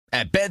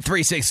At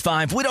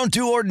Bet365, we don't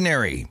do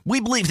ordinary. We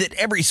believe that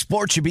every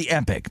sport should be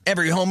epic.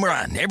 Every home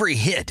run, every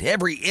hit,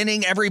 every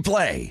inning, every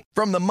play.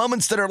 From the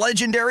moments that are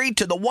legendary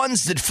to the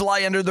ones that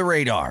fly under the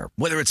radar.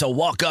 Whether it's a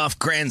walk-off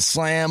grand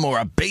slam or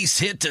a base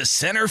hit to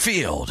center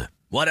field.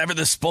 Whatever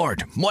the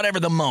sport, whatever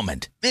the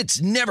moment.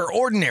 It's never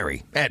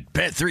ordinary at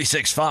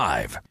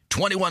Bet365.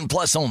 21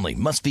 plus only.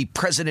 Must be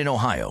present in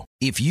Ohio.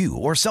 If you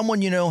or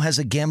someone you know has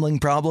a gambling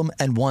problem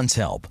and wants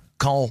help,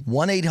 call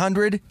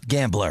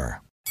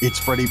 1-800-GAMBLER. It's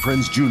Freddie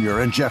Prinze Jr.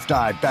 and Jeff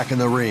Dye back in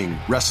the ring.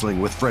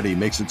 Wrestling with Freddie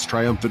makes its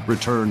triumphant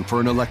return for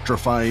an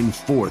electrifying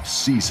 4th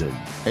season.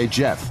 Hey,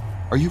 Jeff,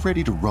 are you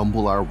ready to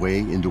rumble our way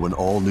into an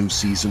all-new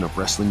season of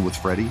Wrestling with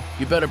Freddie?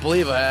 You better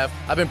believe I have.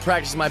 I've been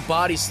practicing my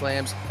body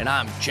slams, and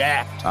I'm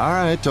jacked. All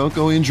right, don't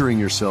go injuring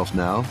yourself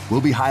now.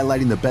 We'll be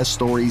highlighting the best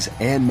stories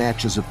and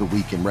matches of the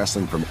week in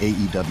wrestling from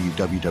AEW,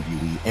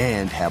 WWE,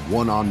 and have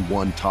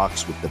one-on-one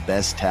talks with the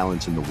best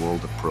talents in the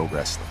world of pro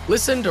wrestling.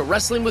 Listen to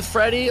Wrestling with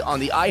Freddie on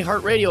the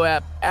iHeartRadio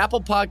app,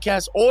 Apple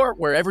Podcasts, or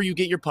wherever you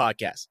get your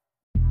podcasts.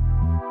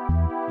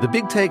 The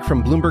Big Take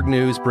from Bloomberg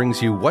News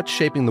brings you what's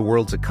shaping the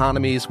world's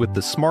economies with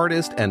the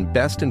smartest and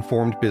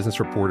best-informed business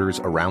reporters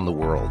around the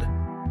world.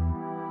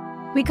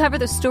 We cover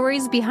the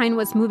stories behind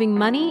what's moving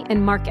money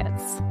and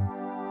markets,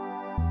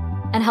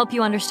 and help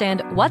you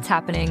understand what's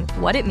happening,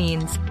 what it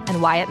means,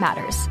 and why it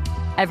matters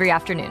every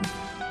afternoon.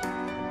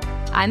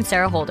 I'm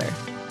Sarah Holder.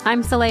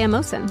 I'm Saleha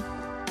Mohsin.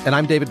 And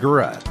I'm David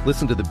Gura.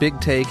 Listen to The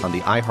Big Take on the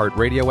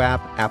iHeartRadio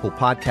app, Apple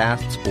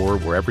Podcasts, or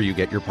wherever you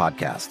get your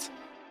podcasts.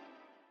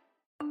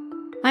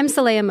 I'm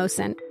Saleha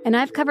Mohsin, and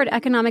I've covered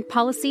economic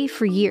policy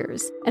for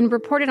years and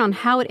reported on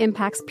how it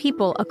impacts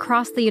people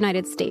across the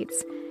United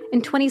States.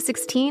 In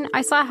 2016,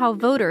 I saw how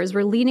voters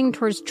were leaning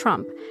towards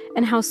Trump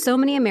and how so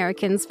many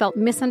Americans felt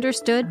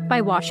misunderstood by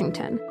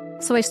Washington.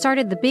 So I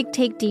started The Big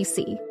Take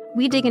DC.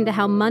 We dig into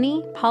how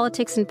money,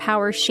 politics, and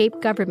power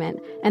shape government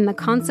and the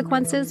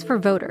consequences for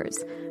voters.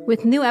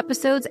 With new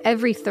episodes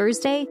every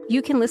Thursday,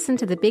 you can listen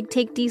to The Big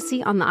Take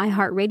DC on the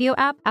iHeartRadio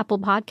app, Apple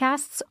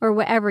Podcasts, or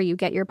wherever you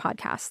get your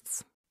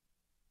podcasts.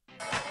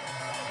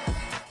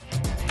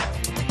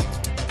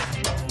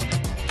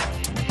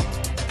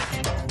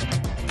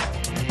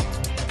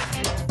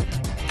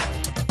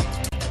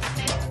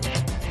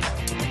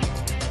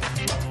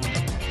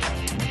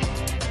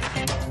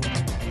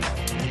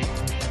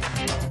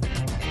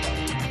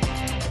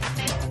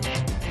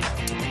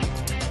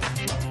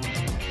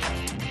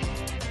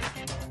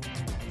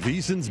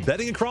 VSiN's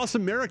Betting Across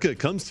America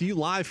comes to you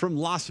live from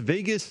Las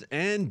Vegas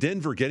and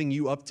Denver, getting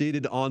you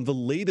updated on the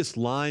latest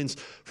lines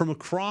from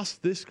across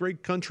this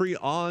great country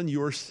on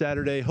your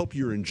Saturday. Hope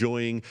you're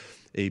enjoying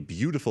a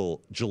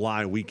beautiful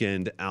July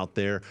weekend out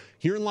there.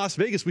 Here in Las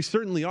Vegas, we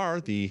certainly are.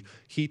 The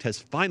heat has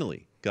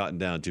finally gotten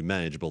down to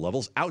manageable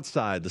levels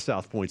outside the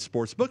South Point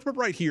Sportsbook, but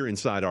right here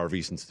inside our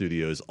VSiN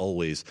studios,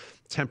 always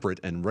temperate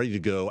and ready to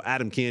go.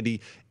 Adam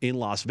Candy in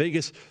Las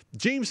Vegas.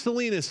 James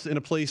Salinas in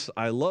a place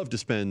I love to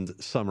spend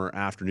summer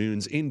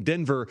afternoons in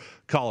Denver,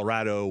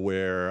 Colorado,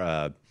 where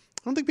I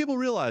don't think people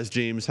realize,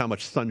 James, how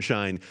much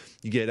sunshine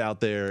you get out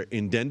there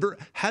in Denver.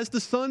 Has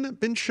the sun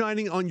been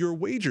shining on your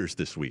wagers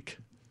this week?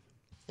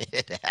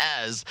 It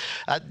has.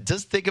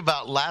 Just think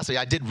about last week.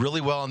 I did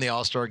really well in the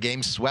All-Star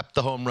game, swept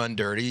the home run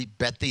dirty,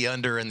 bet the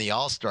under in the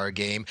All-Star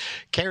game,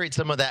 carried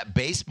some of that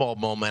baseball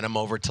momentum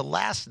over to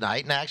last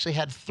night, and I actually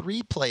had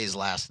 3 plays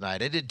last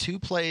night. I did 2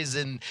 plays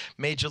in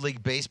Major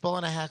League Baseball,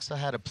 and I actually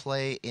had a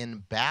play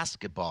in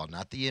basketball,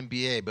 not the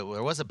NBA, but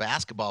there was a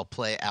basketball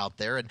play out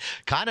there, and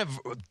kind of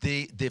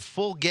the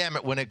full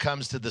gamut when it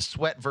comes to the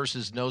sweat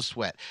versus no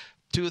sweat.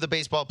 2 of the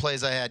baseball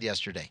plays I had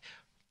yesterday.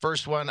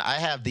 First one, I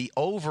have the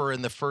over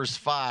in the first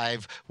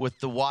 5 with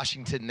the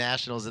Washington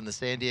Nationals and the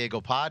San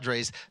Diego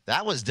Padres.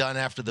 That was done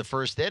after the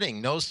first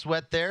inning. No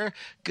sweat there.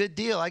 Good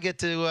deal. I get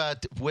to,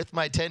 with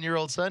my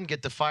 10-year-old son,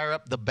 get to fire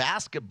up the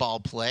basketball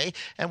play,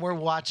 and we're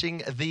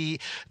watching the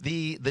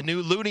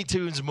new Looney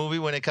Tunes movie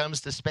when it comes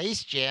to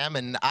Space Jam,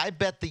 and I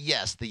bet the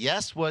yes. The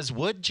yes was,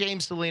 would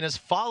James Salinas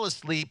fall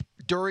asleep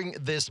during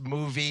this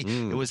movie?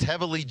 It was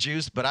heavily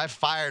juiced, but I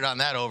fired on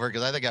that over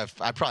because I think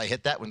I probably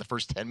hit that in the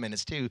first 10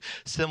 minutes too,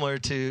 similar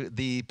to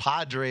the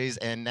Padres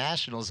and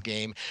Nationals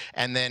game.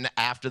 And then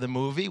after the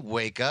movie,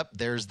 wake up,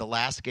 there's the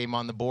last game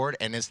on the board,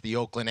 and it's the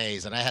Oakland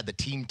A's. And I had the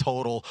team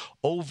total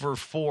over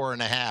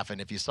 4.5.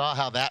 And if you saw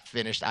how that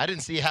finished, I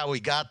didn't see how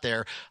we got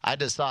there. I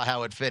just saw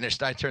how it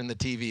finished. I turned the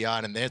TV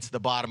on, and it's the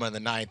bottom of the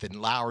 9th,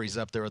 and Lowry's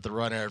up there with the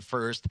runner at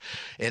first.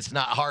 It's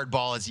not hard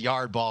ball, it's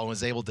yard ball, and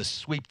was able to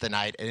sweep the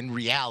night. And in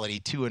reality,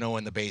 2-0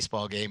 in the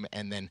baseball game.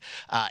 And then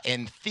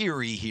in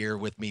theory here,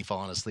 with me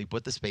falling asleep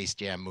with the Space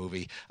Jam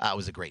movie, it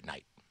was a great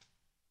night.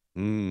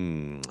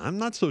 I'm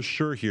not so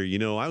sure here. You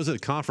know, I was at a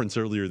conference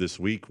earlier this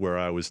week where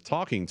I was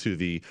talking to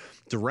the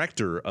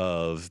director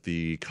of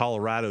the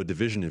Colorado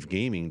Division of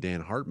Gaming,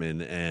 Dan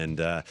Hartman, and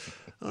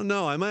I don't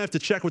know. I might have to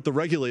check with the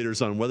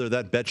regulators on whether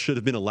that bet should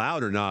have been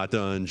allowed or not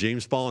on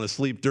James falling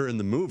asleep during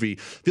the movie. I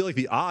feel like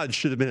the odds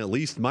should have been at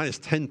least minus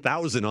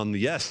 10,000 on the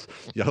yes.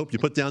 I hope you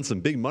put down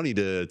some big money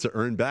to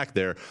earn back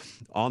there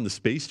on the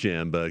Space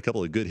Jam. But a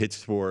couple of good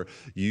hits for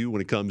you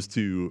when it comes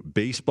to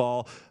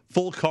baseball.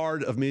 Full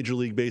card of Major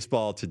League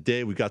Baseball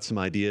today. We've got some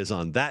ideas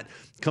on that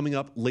coming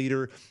up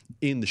later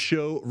in the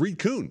show. Reed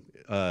Kuhn,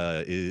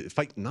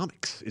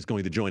 Fightnomics, is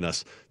going to join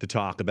us to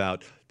talk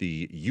about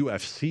the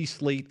UFC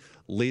slate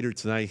later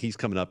tonight. He's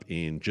coming up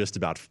in just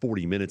about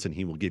 40 minutes, and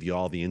he will give you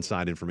all the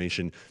inside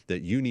information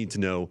that you need to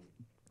know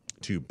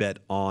to bet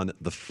on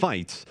the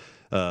fights.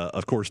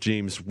 Of course,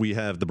 James, we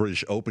have the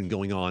British Open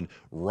going on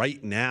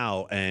right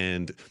now,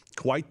 and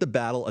quite the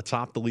battle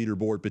atop the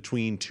leaderboard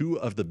between two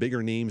of the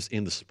bigger names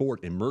in the sport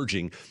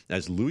emerging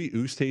as Louis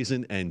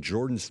Oosthuizen and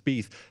Jordan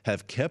Spieth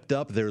have kept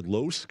up their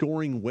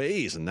low-scoring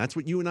ways. And that's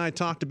what you and I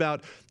talked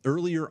about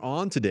earlier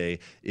on today,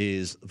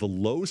 is the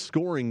low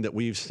scoring that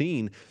we've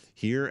seen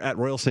here at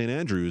Royal St.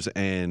 Andrews.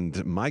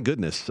 And my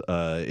goodness,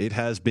 it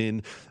has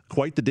been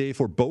quite the day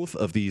for both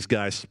of these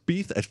guys.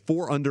 Spieth at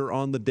 4 under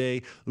on the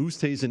day,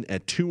 Oosthuizen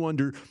at 2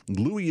 under.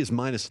 Louis is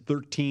minus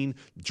 13.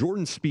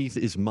 Jordan Spieth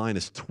is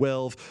minus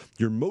 12.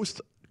 Your most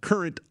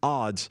current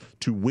odds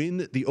to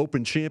win the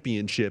Open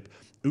Championship: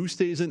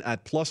 Oosthuizen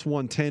at plus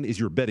 110 is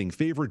your betting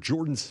favorite.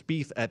 Jordan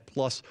Spieth at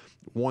plus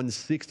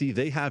 160.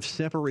 They have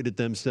separated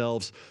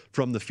themselves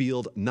from the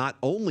field not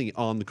only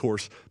on the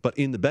course, but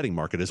in the betting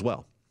market as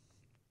well.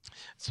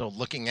 So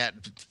looking at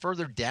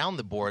further down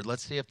the board,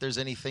 let's see if there's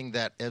anything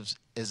that is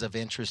of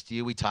interest to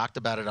you. We talked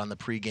about it on the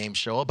pregame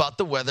show about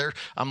the weather.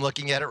 I'm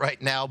looking at it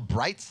right now.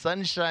 Bright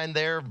sunshine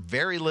there,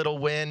 very little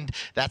wind.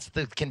 That's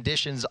the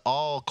conditions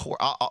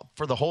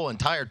for the whole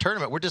entire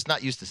tournament. We're just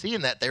not used to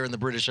seeing that there in the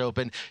British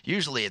Open.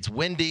 Usually it's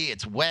windy,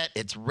 it's wet,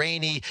 it's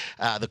rainy.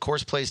 The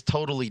course plays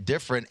totally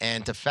different.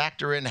 And to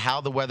factor in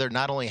how the weather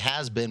not only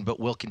has been,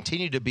 but will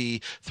continue to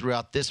be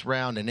throughout this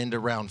round and into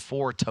round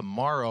 4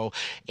 tomorrow,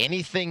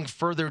 anything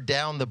further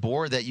down the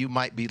board that you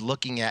might be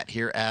looking at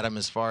here, Adam,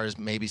 as far as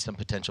maybe some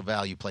potential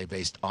value play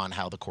based on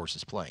how the course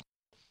is playing?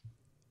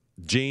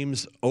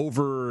 James,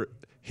 over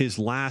his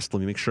last, let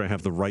me make sure I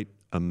have the right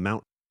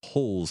amount of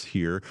holes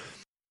here.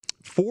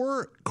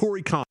 For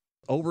Corey Conners,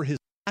 over his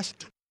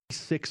last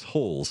 26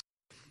 holes,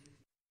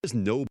 there's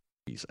no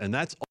birdies. And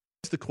that's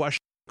always the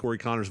question. Corey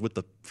Conners with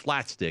the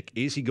flat stick.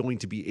 Is he going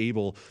to be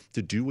able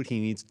to do what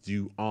he needs to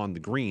do on the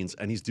greens?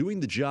 And he's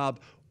doing the job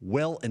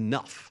well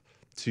enough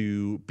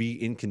to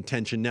be in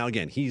contention. Now,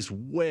 again, he's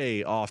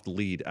way off the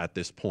lead at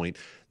this point.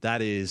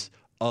 That is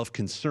of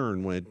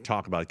concern when we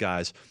talk about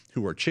guys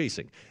who are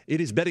chasing. It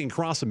is Betting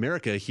Across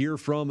America here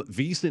from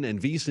VSiN and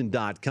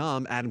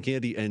VSiN.com. Adam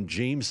Candy and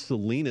James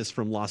Salinas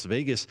from Las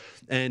Vegas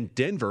and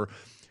Denver,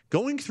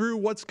 going through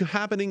what's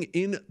happening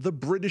in the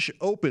British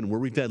Open,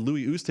 where we've had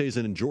Louis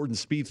Oosthuizen and Jordan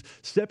Spieth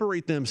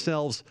separate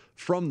themselves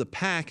from the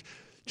pack.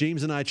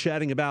 James and I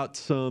chatting about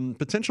some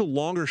potential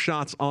longer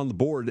shots on the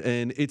board,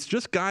 and it's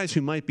just guys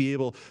who might be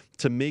able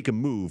to make a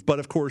move. But,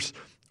 of course,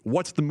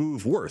 what's the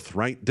move worth,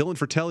 right? Dylan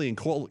Fratelli and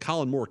Colin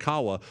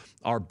Morikawa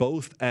are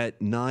both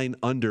at 9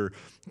 under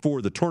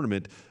for the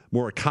tournament.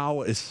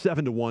 Morikawa is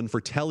 7-1.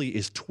 Fratelli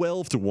is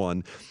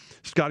 12-1.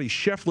 Scotty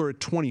Scheffler at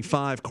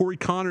 25. Corey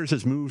Conners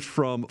has moved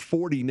from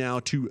 40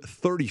 now to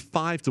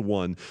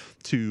 35-1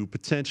 to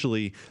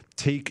potentially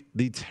take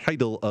the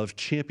title of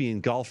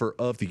champion golfer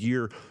of the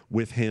year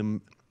with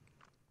him.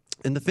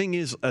 And the thing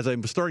is, as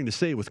I'm starting to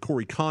say with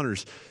Corey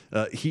Conners,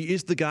 he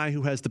is the guy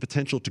who has the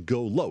potential to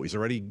go low. He's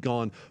already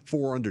gone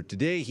 4 under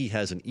today. He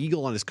has an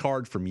eagle on his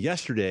card from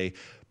yesterday.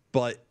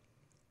 But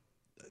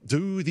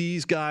do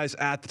these guys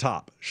at the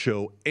top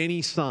show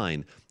any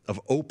sign of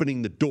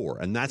opening the door?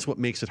 And that's what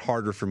makes it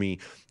harder for me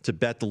to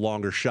bet the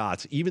longer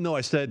shots, even though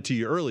I said to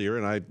you earlier,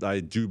 and I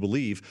do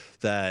believe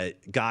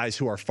that guys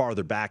who are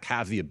farther back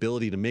have the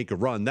ability to make a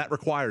run. That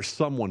requires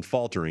someone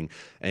faltering,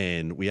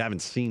 and we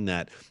haven't seen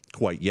that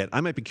quite yet. I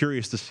might be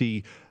curious to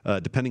see,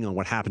 depending on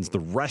what happens the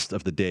rest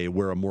of the day,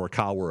 where a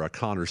Morikawa or a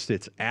Conners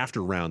sits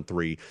after round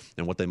 3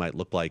 and what they might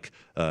look like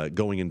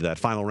going into that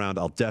final round.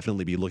 I'll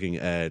definitely be looking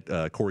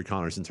at Corey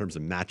Conners in terms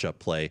of matchup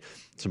play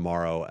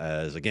tomorrow,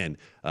 as, again,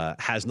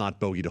 has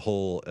not bogeyed a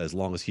hole as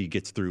long as he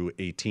gets through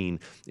 18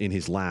 in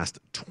his last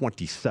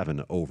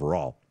 27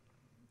 overall.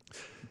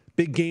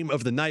 Big game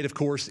of the night, of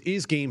course,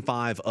 is Game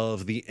 5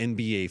 of the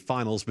NBA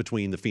Finals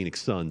between the Phoenix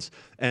Suns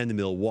and the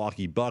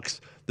Milwaukee Bucks.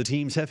 The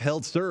teams have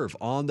held serve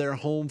on their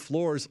home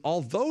floors,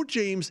 although,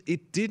 James,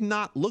 it did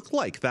not look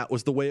like that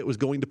was the way it was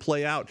going to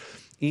play out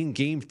in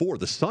Game 4.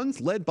 The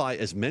Suns led by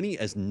as many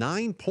as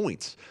 9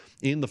 points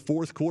in the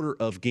fourth quarter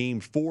of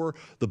Game 4.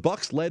 The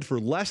Bucks led for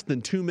less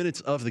than 2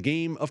 minutes of the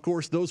game. Of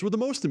course, those were the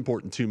most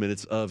important 2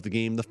 minutes of the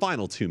game, the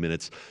final 2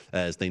 minutes,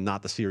 as they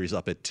knot the series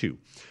up at 2.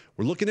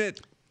 We're looking at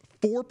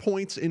 4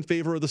 points in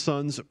favor of the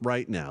Suns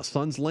right now.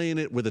 Suns laying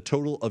it with a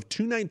total of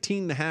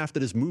 219.5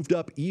 that has moved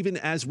up even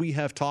as we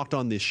have talked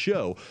on this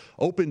show.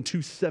 Open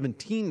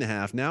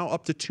 217.5, now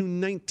up to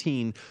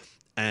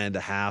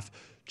 219.5.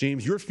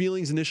 James, your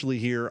feelings initially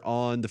here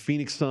on the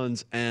Phoenix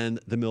Suns and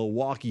the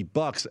Milwaukee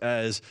Bucks,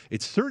 as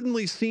it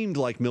certainly seemed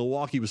like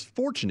Milwaukee was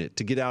fortunate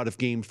to get out of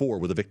Game 4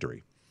 with a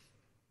victory.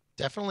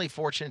 Definitely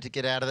fortunate to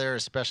get out of there,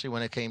 especially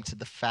when it came to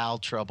the foul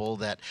trouble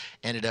that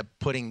ended up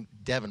putting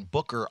Devin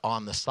Booker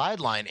on the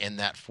sideline in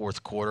that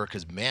fourth quarter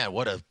because, man,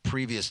 what a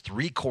previous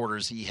 3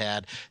 quarters he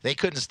had. They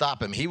couldn't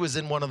stop him. He was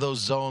in one of those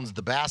zones.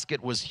 The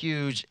basket was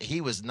huge. He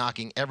was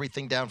knocking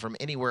everything down from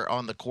anywhere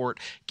on the court,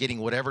 getting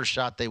whatever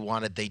shot they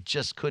wanted. They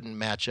just couldn't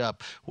match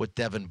up with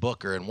Devin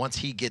Booker. And once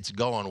he gets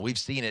going, we've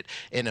seen it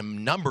in a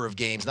number of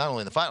games, not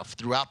only in the final,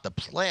 throughout the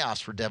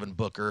playoffs for Devin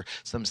Booker,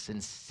 some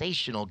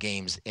sensational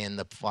games in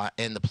the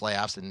playoffs,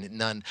 and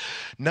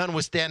none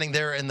was standing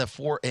there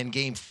in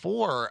Game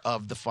 4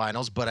 of the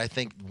finals. But I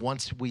think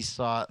once we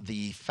saw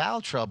the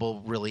foul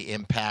trouble really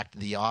impact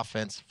the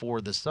offense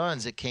for the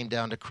Suns, it came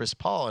down to Chris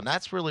Paul, and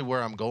that's really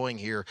where I'm going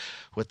here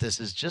with this,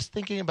 is just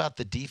thinking about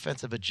the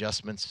defensive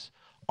adjustments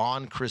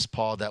on Chris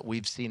Paul that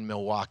we've seen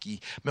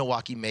Milwaukee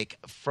make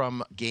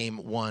from Game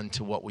 1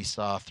 to what we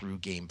saw through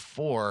Game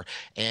 4.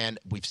 And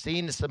we've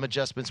seen some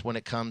adjustments when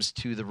it comes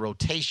to the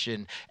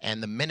rotation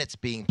and the minutes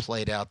being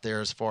played out there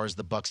as far as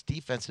the Bucks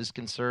defense is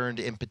concerned,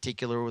 in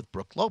particular with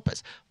Brook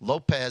Lopez.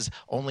 Lopez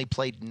only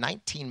played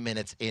 19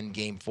 minutes in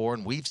Game 4,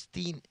 and we've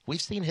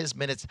seen his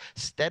minutes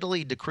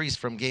steadily decrease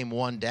from Game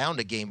 1 down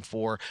to Game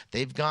 4.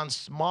 They've gone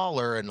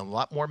smaller and a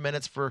lot more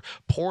minutes for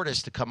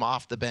Portis to come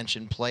off the bench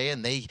and play,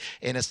 and they,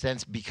 in a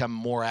sense, become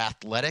more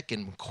athletic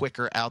and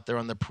quicker out there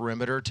on the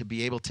perimeter to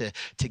be able to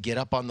get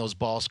up on those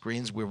ball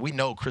screens, where we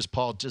know Chris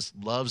Paul just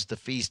loves to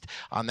feast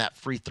on that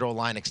free throw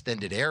line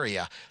extended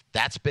area.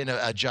 That's been an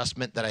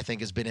adjustment that I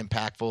think has been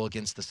impactful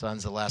against the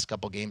Suns the last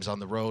couple games on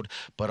the road,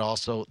 but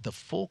also the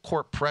full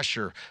court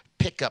pressure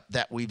pickup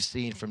that we've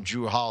seen from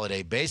Jrue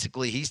Holiday.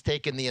 Basically, he's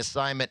taken the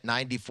assignment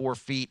 94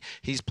 feet.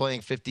 He's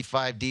playing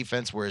 55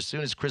 defense, where as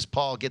soon as Chris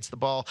Paul gets the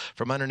ball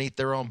from underneath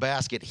their own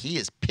basket, he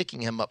is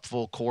picking him up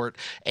full court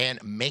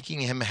and making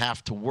him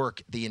have to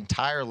work the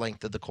entire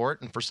length of the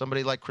court. And for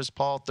somebody like Chris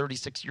Paul,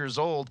 36 years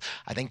old,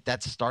 I think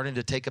that's starting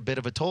to take a bit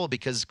of a toll,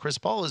 because Chris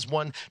Paul is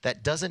one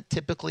that doesn't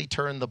typically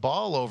turn the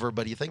ball over.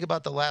 But you think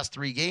about the last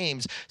 3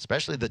 games,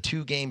 especially the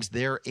 2 games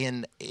there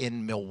in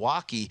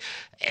Milwaukee,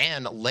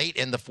 and late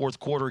in the fourth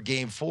quarter,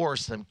 Game 4,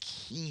 some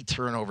key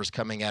turnovers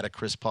coming out of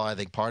Chris Paul. I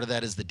think part of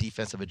that is the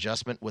defensive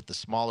adjustment with the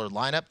smaller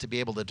lineup to be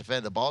able to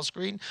defend the ball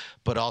screen,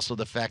 but also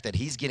the fact that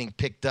he's getting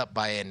picked up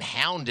by and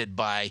hounded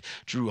by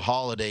Jrue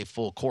Holiday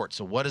full court.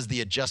 So what is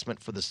the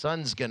adjustment for the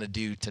Suns going to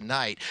do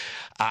tonight?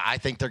 I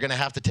think they're going to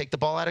have to take the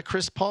ball out of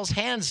Chris Paul's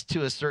hands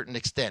to a certain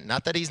extent.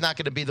 Not that he's not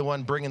going to be the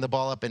one bringing the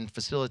ball up and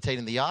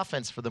facilitating the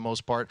offense for the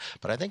most part,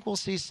 but I think we'll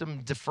see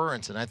some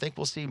deference, and I think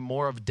we'll see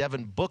more of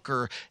Devin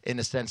Booker, in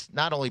a sense,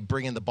 not only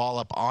bringing the ball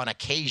up on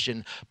occasion,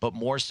 but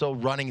more so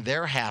running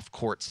their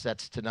half-court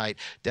sets tonight.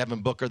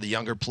 Devin Booker, the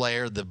younger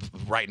player,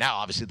 right now,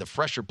 obviously the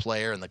fresher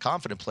player and the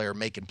confident player,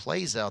 making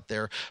plays out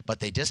there, but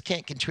they just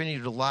can't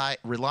continue to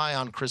rely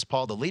on Chris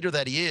Paul. The leader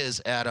that he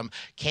is, Adam,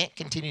 can't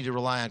continue to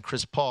rely on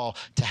Chris Paul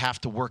to have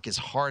to work as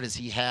hard as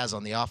he has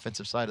on the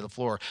offensive side of the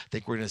floor. I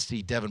think we're going to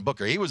see Devin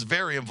Booker. He was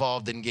very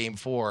involved in Game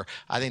 4.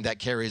 I think that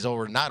carries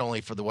over not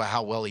only for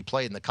how well he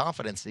played and the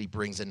confidence he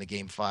brings into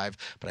Game 5,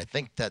 but I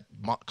think that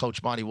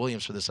Coach Monty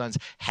Williams for the Suns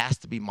has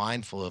to be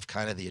mindful of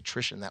kind of the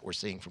attrition that we're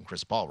seeing from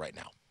Chris Paul right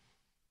now.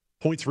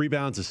 Points,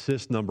 rebounds,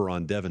 assist number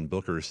on Devin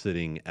Booker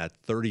sitting at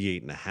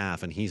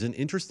 38.5, and he's an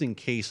interesting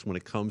case when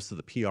it comes to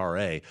the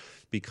PRA,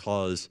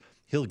 because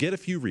he'll get a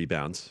few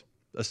rebounds,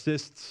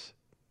 assists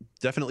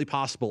definitely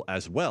possible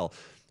as well.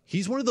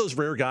 He's one of those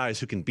rare guys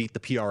who can beat the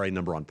PRA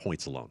number on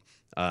points alone.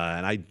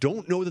 And I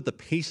don't know that the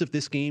pace of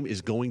this game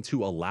is going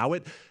to allow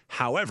it.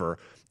 However,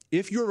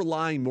 if you're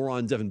relying more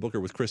on Devin Booker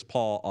with Chris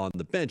Paul on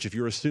the bench, if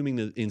you're assuming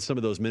that in some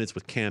of those minutes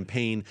with Cam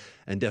Payne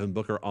and Devin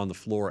Booker on the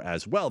floor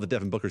as well, that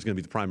Devin Booker is going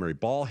to be the primary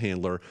ball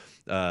handler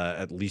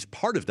at least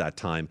part of that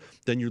time,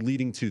 then you're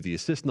leading to the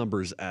assist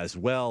numbers as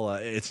well.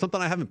 It's something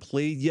I haven't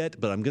played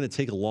yet, but I'm going to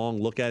take a long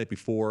look at it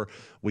before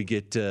we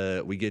get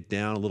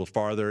down a little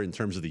farther in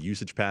terms of the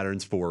usage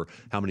patterns for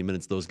how many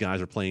minutes those guys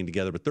are playing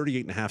together. But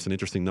 38.5 is an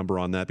interesting number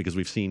on that, because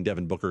we've seen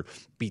Devin Booker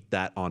beat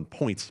that on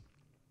points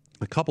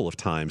a couple of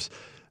times.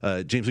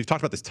 James, we've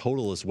talked about this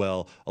total as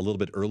well a little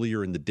bit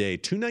earlier in the day.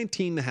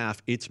 219.5,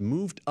 it's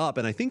moved up,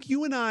 and I think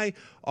you and I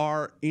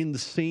are in the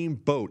same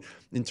boat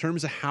in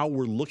terms of how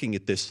we're looking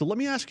at this. So let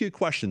me ask you a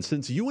question.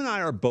 Since you and I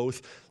are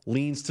both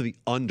leans to the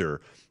under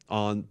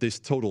on this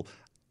total,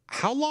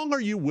 how long are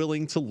you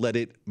willing to let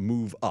it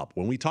move up?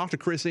 When we talked to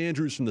Chris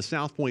Andrews from the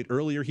South Point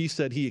earlier, he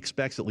said he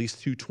expects at least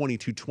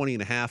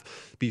 220.5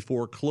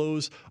 before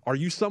close. Are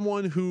you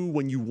someone who,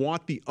 when you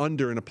want the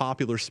under in a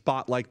popular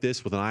spot like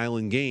this with an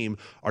island game,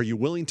 are you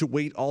willing to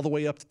wait all the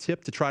way up to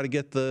tip to try to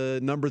get the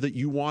number that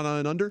you want on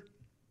an under?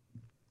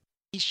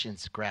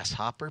 Patience,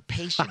 Grasshopper,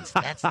 patience.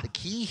 That's the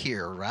key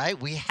here, right?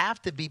 We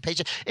have to be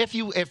patient. If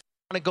you want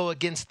to go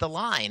against the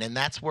line, and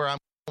that's where I'm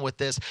going with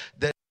this.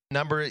 The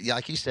number,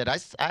 like you said, I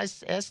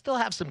still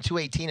have some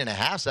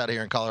 218.5s out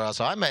here in Colorado,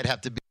 so I might have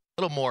to be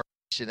a little more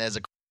patient as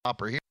a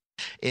Grasshopper here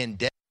in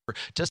Denver.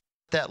 Just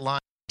that line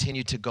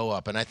continue to go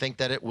up, and I think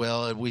that it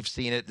will. And we've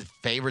seen it. The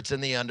favorites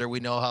in the under. We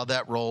know how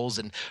that rolls,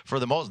 and for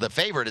the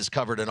favorite is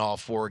covered in all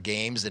 4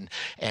 games, and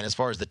as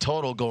far as the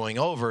total going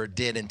over, it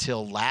did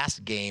until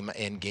last game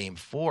in Game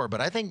 4. But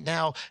I think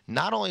now,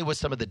 not only with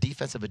some of the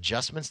defensive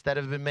adjustments that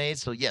have been made.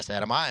 So yes,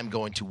 Adam, I am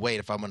going to wait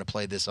if I'm going to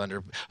play this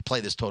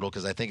total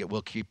because I think it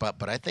will keep up.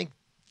 But I think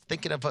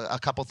thinking of a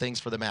couple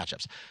things for the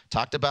matchups.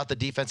 Talked about the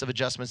defensive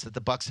adjustments that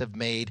the Bucks have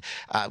made,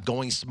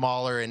 going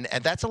smaller, and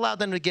that's allowed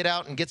them to get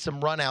out and get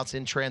some runouts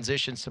in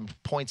transition, some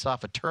points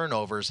off of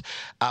turnovers.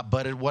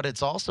 But what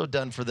it's also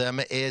done for them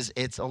is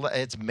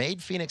it's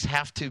made Phoenix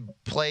have to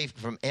play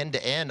from end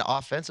to end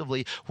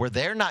offensively, where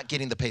they're not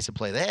getting the pace of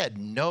play. They had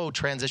no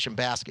transition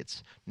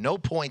baskets, no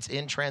points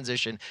in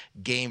transition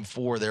Game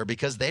 4 there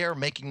because they are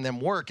making them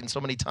work, and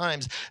so many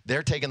times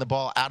they're taking the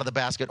ball out of the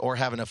basket or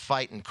having to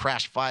fight and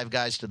crash 5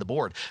 guys to the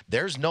board.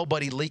 There's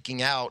nobody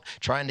leaking out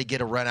trying to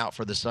get a run out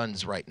for the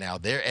Suns right now.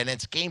 And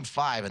it's Game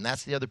 5, and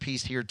that's the other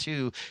piece here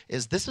too,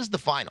 is this is the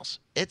finals.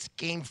 It's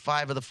Game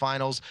 5 of the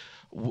finals.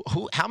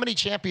 How many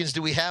champions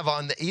do we have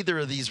on either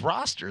of these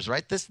rosters,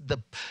 right?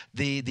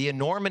 The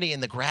enormity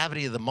and the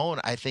gravity of the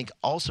moment, I think,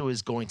 also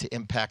is going to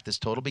impact this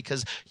total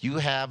because you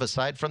have,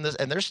 aside from this,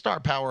 and there's star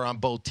power on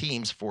both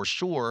teams for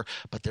sure,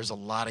 but there's a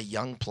lot of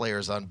young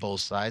players on both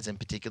sides, in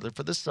particular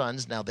for the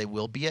Suns. Now, they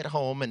will be at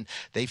home, and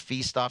they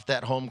feast off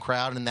that home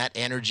crowd and that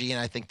energy,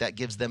 and I think that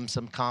gives them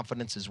some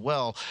confidence as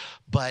well.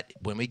 But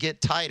when we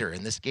get tighter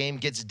and this game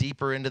gets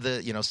deeper into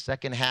the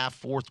second half,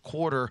 fourth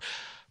quarter,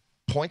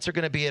 points are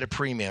going to be at a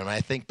premium.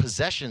 I think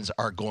possessions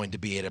are going to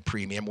be at a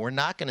premium. We're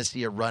not going to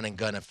see a run and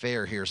gun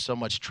affair here, so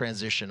much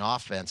transition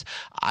offense.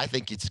 I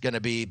think it's going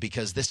to be,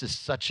 because this is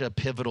such a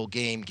pivotal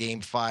game, Game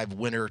 5,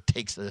 winner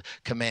takes a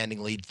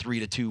commanding lead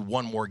 3-2,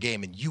 one more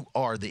game, and you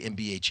are the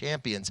NBA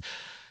champions.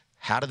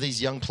 How do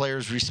these young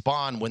players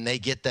respond when they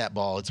get that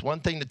ball? It's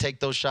one thing to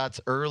take those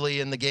shots early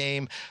in the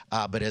game,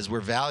 but as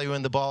we're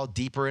valuing the ball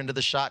deeper into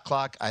the shot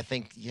clock, I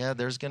think,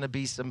 there's going to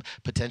be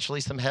potentially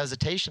some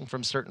hesitation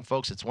from certain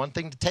folks. It's one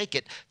thing to take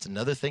it. It's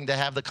another thing to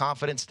have the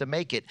confidence to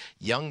make it.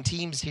 Young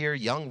teams here,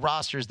 young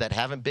rosters that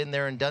haven't been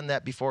there and done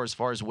that before as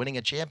far as winning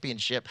a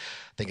championship.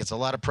 I think it's a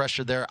lot of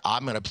pressure there.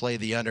 I'm going to play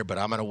the under, but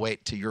I'm going to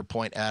wait to your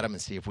point, Adam,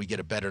 and see if we get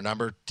a better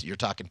number. You're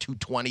talking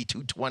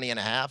 220 and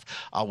a half.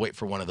 I'll wait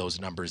for one of those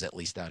numbers at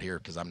least out here,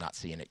 because I'm not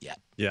seeing it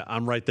yet. Yeah,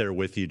 I'm right there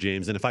with you,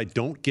 James. And if I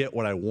don't get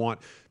what I want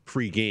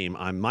pre-game,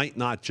 I might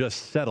not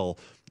just settle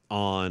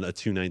on a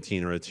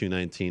 219 or a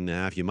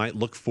 219.5. You might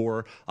look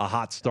for a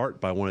hot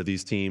start by one of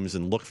these teams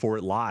and look for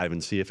it live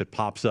and see if it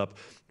pops up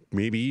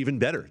maybe even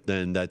better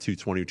than that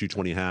 220 or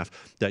 220.5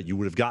 that you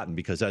would have gotten.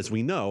 Because as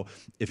we know,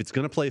 if it's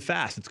going to play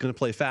fast, it's going to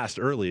play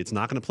fast early. It's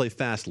not going to play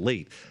fast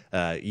late,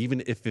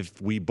 even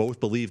if we both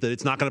believe that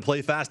it's not going to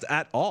play fast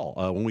at all.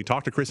 When we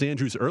talked to Chris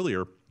Andrews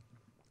earlier,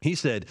 he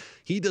said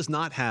he does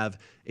not have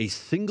a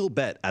single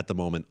bet at the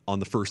moment on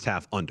the first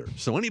half under.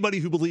 So anybody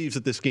who believes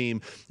that this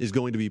game is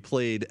going to be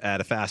played at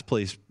a fast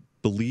pace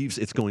believes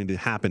it's going to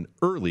happen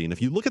early. And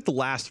if you look at the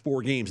last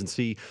 4 games and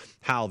see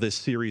how this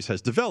series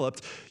has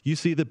developed, you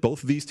see that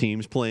both of these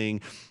teams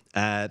playing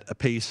at a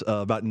pace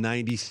of about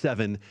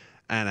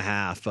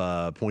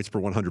 97.5 points per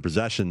 100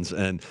 possessions.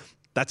 And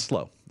that's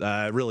slow.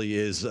 It really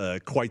is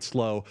quite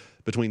slow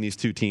between these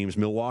two teams.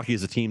 Milwaukee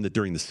is a team that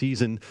during the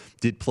season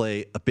did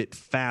play a bit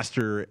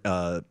faster.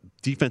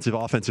 Defensive,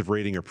 offensive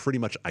rating are pretty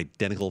much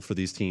identical for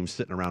these teams,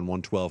 sitting around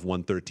 112,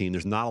 113.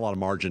 There's not a lot of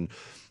margin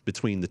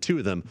between the two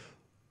of them.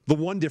 The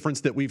one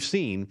difference that we've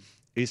seen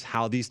is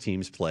how these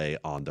teams play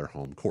on their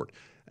home court.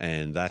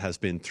 And that has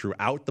been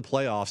throughout the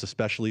playoffs,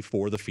 especially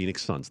for the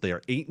Phoenix Suns. They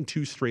are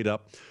 8-2 straight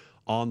up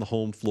on the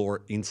home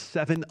floor in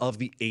 7 of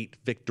the 8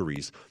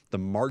 victories. The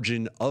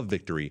margin of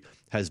victory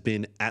has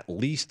been at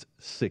least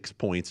 6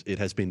 points. It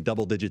has been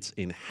double digits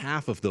in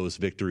half of those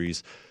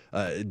victories.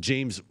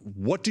 James,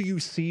 what do you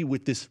see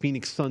with this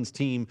Phoenix Suns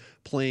team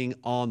playing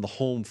on the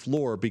home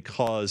floor?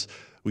 Because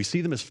we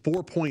see them as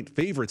 4-point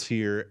favorites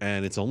here,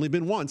 and it's only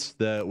been once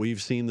that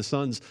we've seen the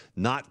Suns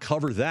not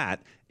cover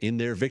that in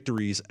their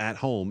victories at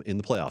home in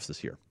the playoffs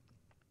this year.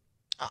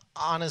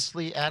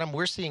 Honestly, Adam,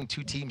 we're seeing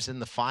 2 teams in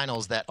the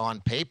finals that on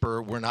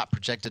paper were not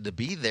projected to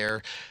be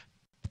there.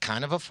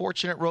 Kind of a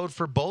fortunate road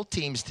for both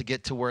teams to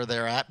get to where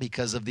they're at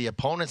because of the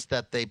opponents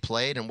that they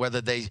played and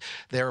whether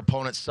their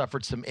opponents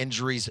suffered some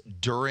injuries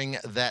during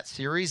that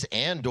series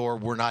and or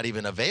were not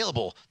even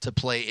available to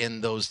play in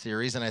those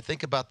series. And I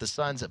think about the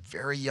Suns, a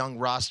very young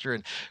roster,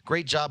 and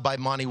great job by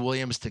Monty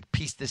Williams to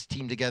piece this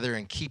team together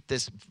and keep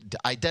this,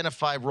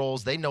 identify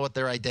roles. They know what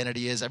their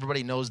identity is.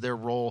 Everybody knows their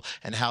role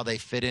and how they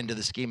fit into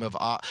the scheme of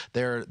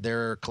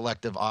their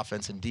collective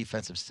offense and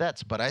defensive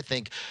sets. But I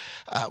think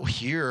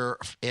here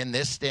in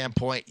this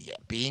standpoint,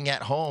 point, being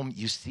at home,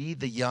 you see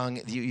the young,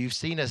 you've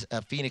seen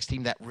a Phoenix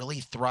team that really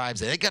thrives.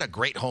 They got a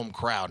great home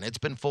crowd, and it's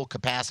been full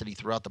capacity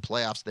throughout the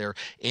playoffs there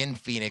in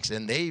Phoenix.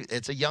 And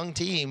it's a young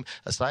team,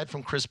 aside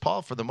from Chris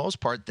Paul for the most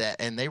part,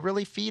 and they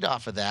really feed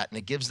off of that. And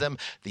it gives them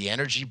the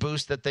energy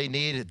boost that they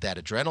need, that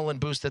adrenaline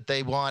boost that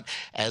they want,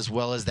 as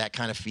well as that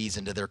kind of feeds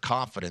into their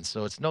confidence.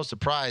 So it's no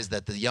surprise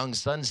that the young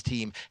Suns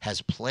team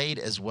has played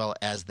as well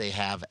as they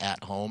have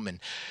at home. And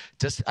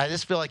I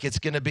just feel like it's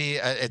going to be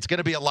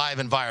a live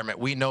environment.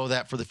 We know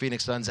that for the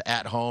Phoenix Suns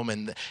at home,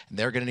 and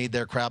they're going to need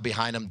their crowd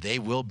behind them. They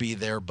will be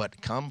there,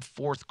 but come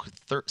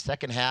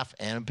second half,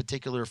 and in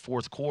particular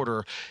fourth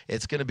quarter,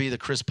 it's going to be the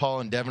Chris Paul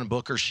and Devin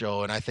Booker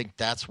show. And I think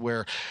that's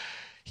where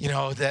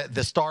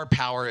the star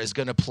power is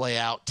going to play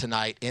out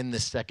tonight in the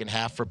second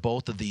half for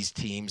both of these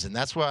teams. And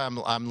that's why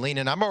I'm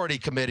leaning. I'm already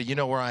committed. You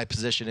know where my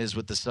position is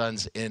with the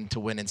Suns to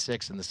win in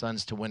 6 and the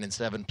Suns to win in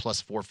 7 plus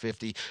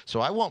 450.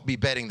 So I won't be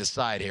betting the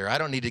side here. I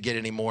don't need to get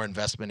any more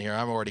investment here.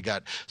 I've already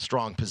got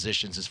strong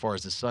positions as far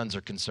as the Suns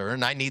are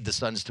concerned. I need the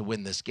Suns to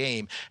win this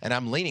game, and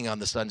I'm leaning on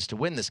the Suns to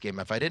win this game.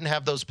 If I didn't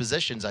have those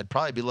positions, I'd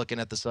probably be looking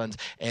at the Suns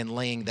and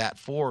laying that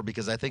 4,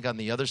 because I think on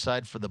the other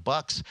side for the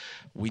Bucks,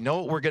 we know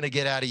what we're going to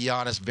get out of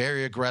Giannis.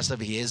 Very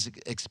aggressive. He has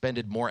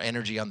expended more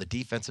energy on the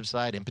defensive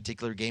side, in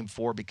particular game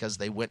 4, because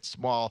they went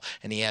small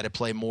and he had to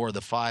play more of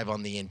the 5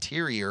 on the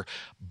interior.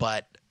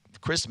 But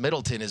Chris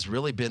Middleton has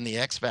really been the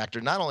X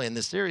factor, not only in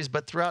this series,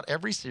 but throughout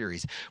every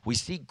series. We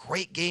see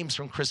great games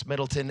from Chris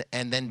Middleton,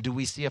 and then do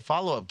we see a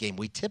follow-up game?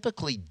 We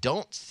typically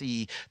don't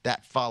see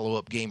that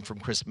follow-up game from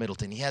Chris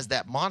Middleton. He has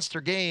that monster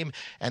game,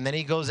 and then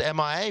he goes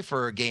MIA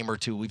for a game or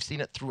two. We've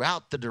seen it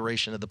throughout the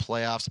duration of the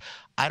playoffs.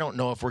 I don't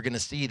know if we're going to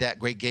see that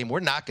great game.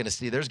 We're not going to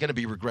see. There's going to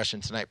be regression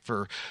tonight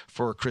for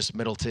Chris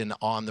Middleton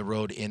on the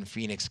road in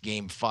Phoenix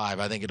game 5.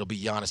 I think it'll be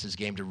Giannis's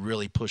game to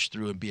really push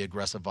through and be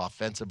aggressive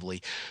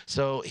offensively.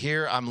 So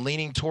here I'm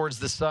leaning towards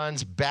the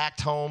Suns back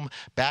home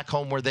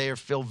where they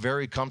feel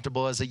very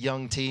comfortable as a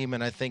young team.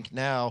 And I think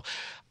now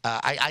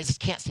I just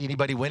can't see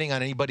anybody winning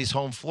on anybody's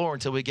home floor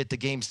until we get to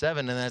game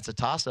 7. And that's a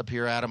toss-up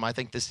here, Adam. I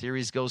think the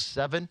series goes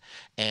 7,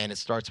 and it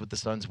starts with the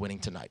Suns winning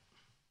tonight.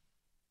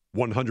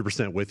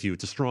 100% with you.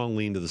 It's a strong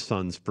lean to the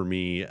Suns for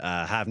me.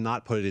 Have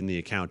not put it in the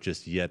account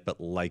just yet,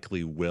 but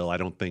likely will. I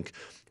don't think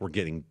we're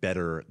getting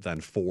better than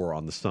 4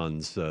 on the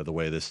Suns the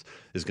way this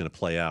is going to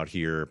play out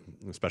here,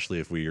 especially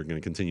if we are going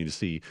to continue to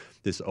see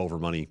this over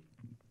money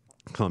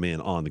come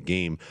in on the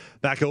game.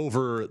 Back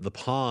over the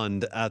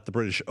pond at the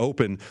British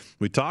Open,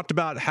 we talked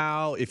about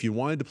how if you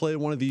wanted to play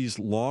one of these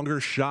longer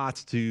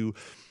shots to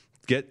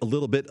get a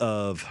little bit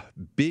of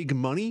big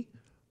money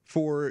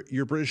for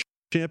your British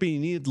champion, you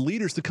needed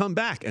leaders to come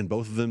back, and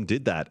both of them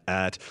did that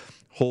at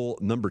hole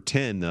number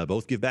 10.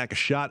 Both give back a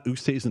shot.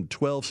 Oosthuizen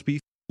 12, Spieth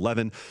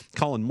 11.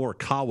 Colin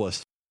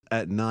Morikawa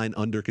at 9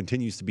 under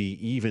continues to be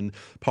even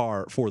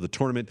par for the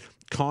tournament.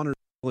 Connor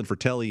and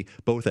Fratelli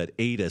both at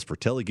 8 as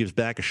Fratelli gives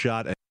back a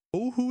shot. And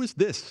oh, who is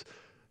this?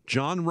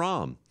 Jon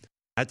Rahm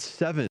at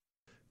 7.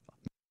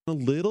 A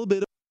little bit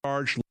of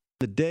charge in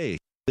the day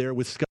there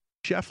with Scott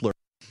Scheffler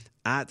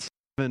at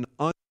 7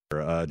 under.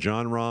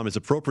 Jon Rahm is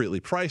appropriately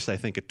priced, I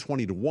think, at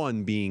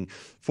 20-1, being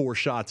 4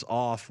 shots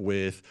off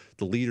with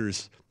the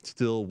leaders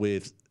still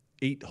with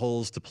 8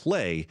 holes to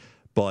play.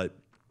 But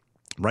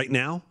right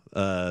now,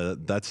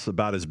 that's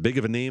about as big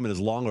of a name and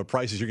as long of a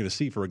price as you're going to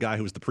see for a guy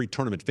who was the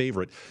pre-tournament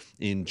favorite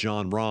in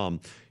Jon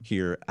Rahm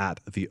here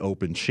at the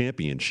Open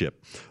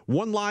Championship.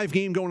 One live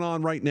game going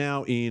on right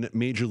now in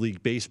Major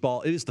League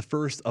Baseball. It is the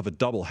first of a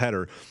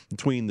doubleheader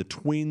between the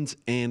Twins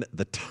and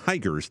the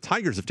Tigers.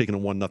 Tigers have taken a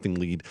 1-0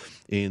 lead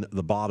in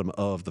the bottom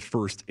of the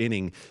first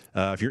inning.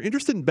 If you're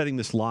interested in betting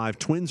this live,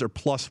 Twins are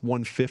plus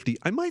 150.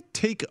 I might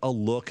take a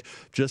look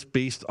just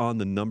based on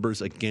the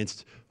numbers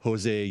against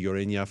Jose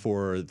Urena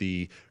for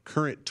the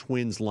current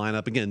Twins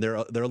lineup. Again, they're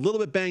a little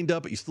bit banged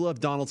up, but you still have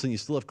Donaldson, you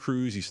still have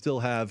Cruz, you still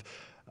have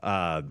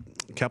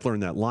Kepler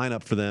in that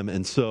lineup for them.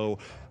 And so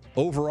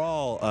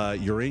overall,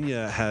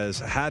 Urena has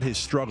had his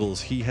struggles.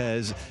 He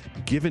has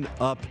given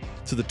up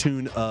to the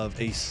tune of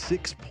a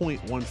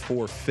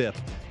 6.14 FIP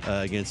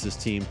against this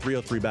team.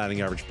 303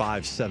 batting average,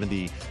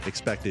 570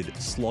 expected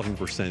slugging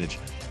percentage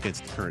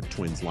against the current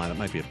Twins lineup.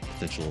 Might be a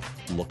potential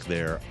look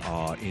there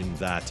in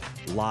that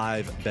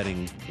live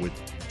betting with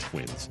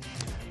Twins.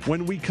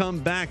 When we come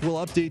back,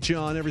 we'll update you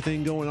on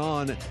everything going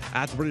on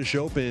at the British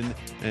Open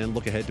and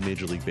look ahead to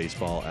Major League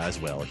Baseball as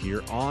well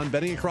here on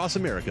Betting Across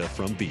America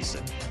from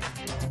VSiN.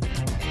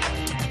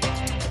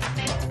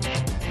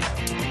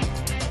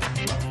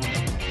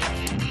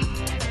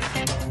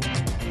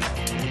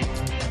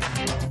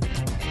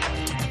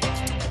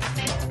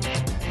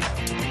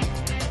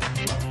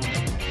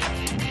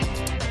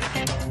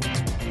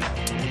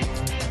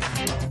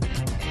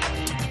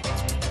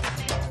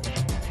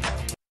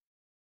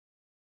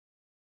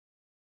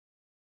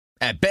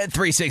 At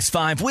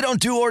Bet365, we don't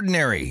do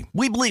ordinary.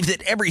 We believe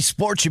that every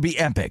sport should be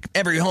epic.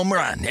 Every home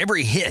run,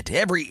 every hit,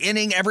 every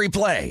inning, every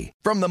play.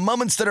 From the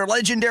moments that are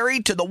legendary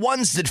to the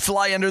ones that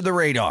fly under the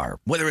radar.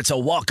 Whether it's a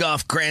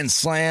walk-off grand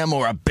slam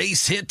or a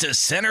base hit to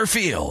center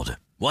field.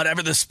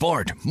 Whatever the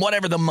sport,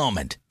 whatever the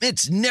moment,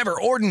 it's never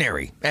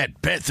ordinary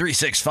at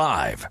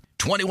Bet365.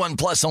 21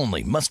 plus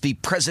only. Must be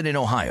present in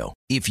Ohio.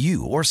 If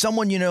you or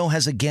someone you know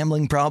has a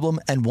gambling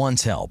problem and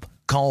wants help,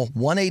 call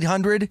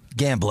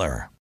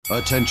 1-800-GAMBLER.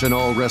 Attention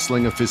all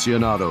wrestling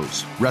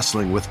aficionados.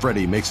 Wrestling with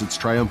Freddie makes its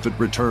triumphant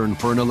return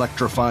for an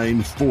electrifying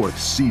 4th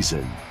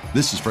season.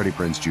 This is Freddie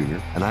Prinze Jr.,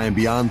 and I am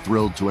beyond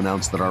thrilled to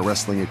announce that our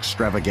wrestling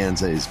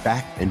extravaganza is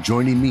back, and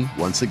joining me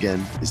once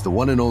again is the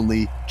one and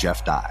only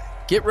Jeff Dye.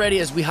 Get ready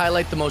as we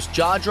highlight the most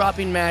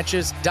jaw-dropping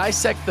matches,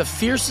 dissect the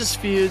fiercest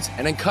feuds,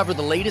 and uncover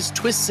the latest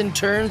twists and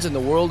turns in the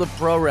world of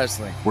pro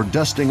wrestling. We're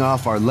dusting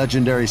off our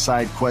legendary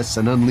side quests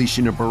and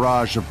unleashing a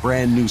barrage of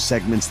brand new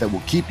segments that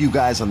will keep you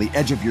guys on the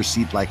edge of your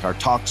seat like our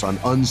talks on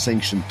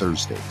Unsanctioned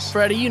Thursdays.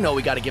 Freddie, you know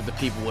we got to give the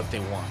people what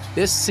they want.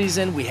 This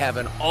season, we have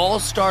an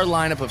all-star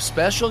lineup of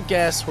special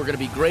guests who are going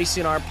to be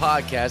gracing our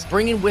podcast,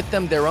 bringing with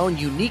them their own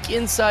unique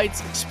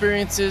insights,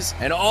 experiences,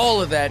 and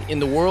all of that in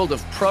the world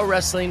of pro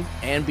wrestling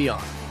and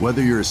beyond.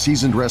 Whether you're a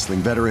seasoned wrestling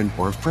veteran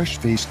or a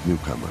fresh-faced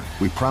newcomer,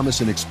 we promise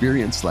an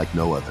experience like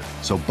no other.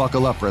 So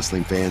buckle up,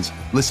 wrestling fans.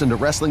 Listen to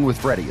Wrestling with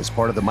Freddie as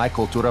part of the My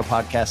Cultura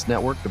Podcast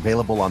Network,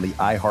 available on the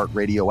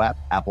iHeartRadio app,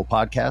 Apple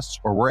Podcasts,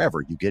 or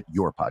wherever you get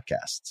your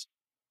podcasts.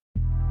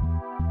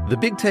 The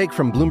Big Take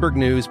from Bloomberg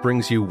News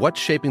brings you what's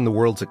shaping the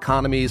world's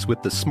economies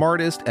with the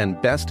smartest and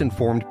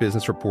best-informed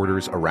business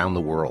reporters around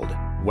the world.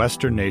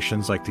 Western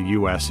nations like the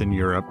U.S. and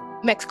Europe.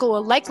 Mexico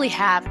will likely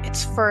have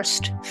its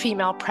first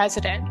female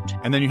president.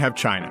 And then you have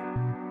China.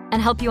 And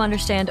help you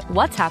understand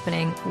what's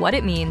happening, what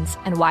it means,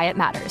 and why it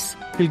matters.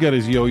 He'll get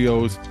his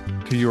yo-yos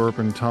to Europe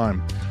in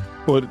time.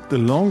 But the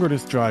longer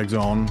this drags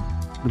on,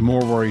 the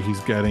more worry he's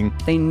getting.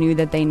 They knew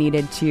that they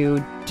needed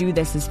to do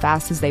this as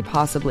fast as they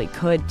possibly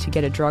could to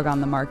get a drug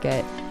on the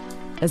market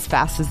as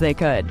fast as they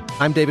could.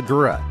 I'm David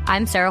Gura.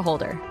 I'm Sarah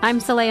Holder. I'm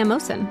Saleha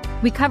Mohsin.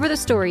 We cover the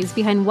stories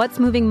behind what's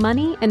moving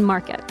money and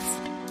markets.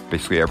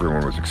 Basically,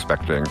 everyone was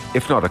expecting,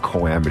 if not a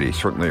calamity,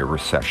 certainly a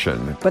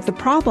recession. But the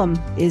problem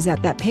is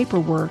that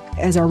paperwork,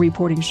 as our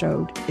reporting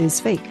showed, is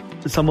fake.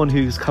 As someone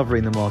who's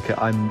covering the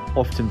market, I'm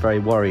often very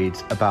worried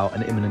about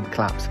an imminent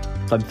collapse.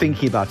 So I'm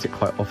thinking about it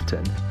quite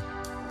often.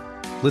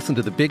 Listen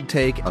to The Big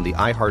Take on the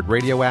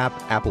iHeartRadio app,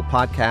 Apple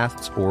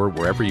Podcasts, or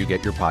wherever you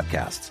get your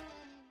podcasts.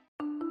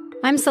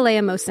 I'm Saleha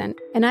Mohsin,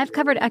 and I've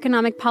covered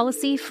economic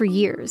policy for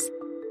years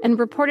and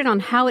reported on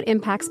how it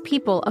impacts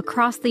people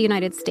across the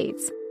United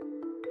States.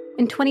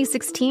 In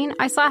 2016,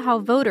 I saw how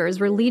voters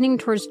were leaning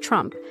towards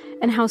Trump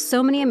and how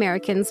so many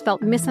Americans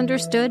felt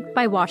misunderstood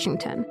by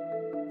Washington.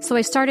 So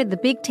I started The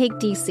Big Take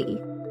DC.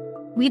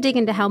 We dig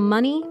into how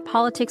money,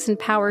 politics, and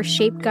power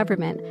shape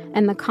government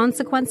and the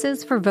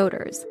consequences for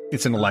voters.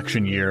 It's an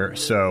election year,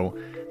 so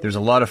there's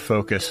a lot of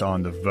focus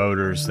on the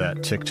voters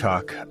that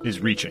TikTok is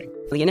reaching.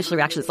 The initial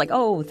reaction is like,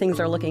 oh, things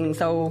are looking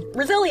so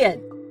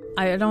resilient.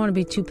 I don't want to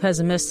be too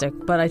pessimistic,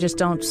 but I just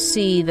don't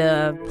see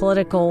the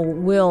political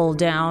will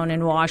down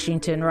in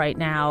Washington right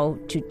now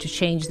to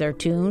change their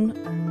tune.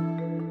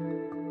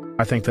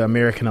 I think the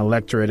American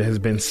electorate has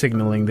been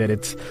signaling that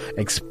it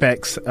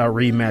expects a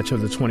rematch of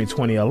the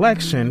 2020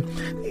 election.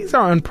 These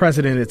are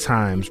unprecedented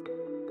times.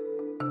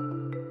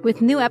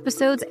 With new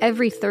episodes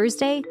every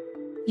Thursday,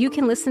 you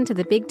can listen to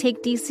The Big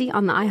Take DC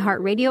on the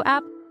iHeartRadio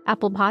app,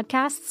 Apple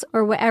Podcasts,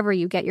 or wherever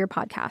you get your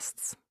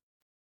podcasts.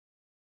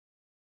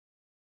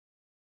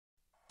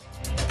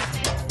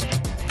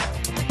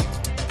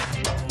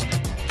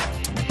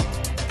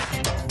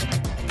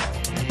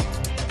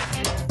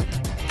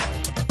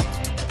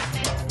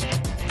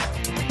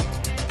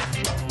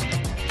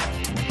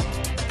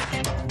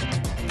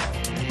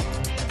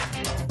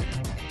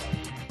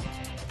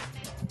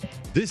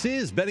 This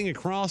is Betting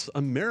Across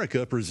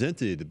America,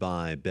 presented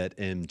by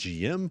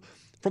BetMGM.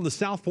 From the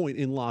South Point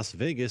in Las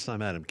Vegas,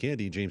 I'm Adam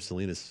Candy. James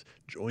Salinas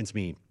joins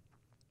me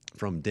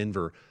from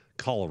Denver,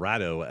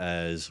 Colorado,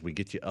 as we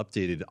get you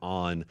updated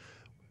on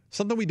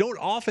something we don't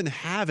often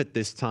have at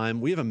this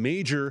time. We have a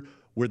major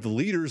where the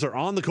leaders are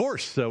on the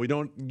course, so we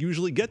don't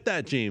usually get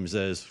that, James,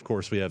 as, of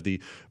course, we have the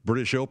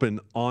British Open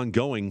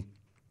ongoing.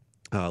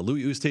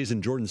 Louis Oosthuizen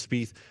and Jordan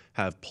Spieth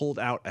have pulled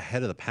out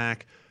ahead of the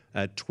pack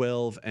at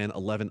 12 and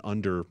 11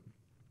 under,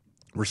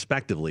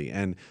 respectively.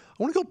 And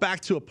I want to go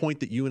back to a point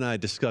that you and I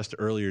discussed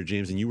earlier,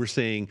 James, and you were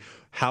saying,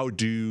 how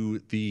do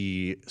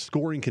the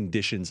scoring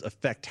conditions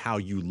affect how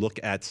you look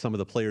at some of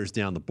the players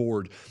down the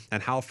board,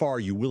 and how far are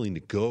you willing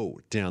to go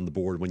down the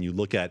board when you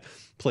look at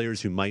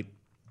players who might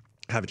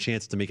have a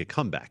chance to make a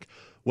comeback?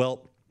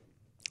 Well,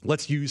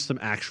 let's use some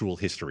actual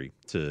history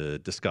to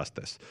discuss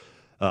this.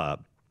 The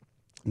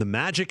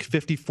magic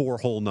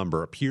 54-hole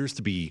number appears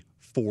to be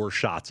 4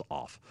 shots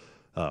off.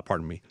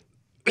 Pardon me.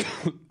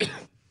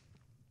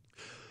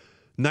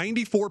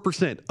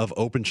 94% of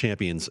Open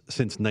champions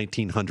since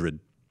 1900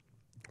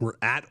 were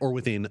at or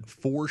within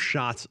 4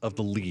 shots of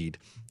the lead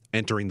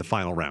entering the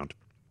final round.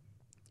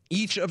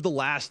 Each of the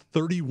last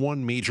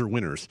 31 major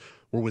winners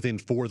were within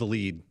 4 of the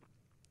lead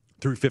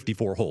through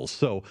 54 holes.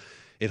 So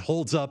it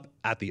holds up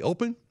at the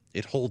Open.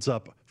 It holds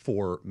up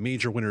for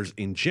major winners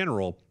in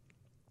general.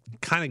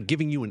 kind of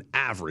giving you an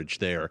average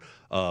there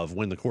of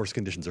when the course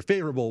conditions are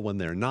favorable, when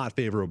they're not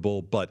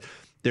favorable. But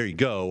there you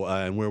go.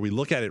 And where we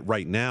look at it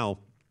right now,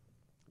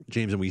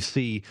 James, and we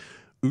see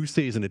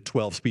Oosthuizen at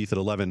 12, Spieth at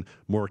 11,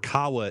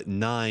 Morikawa at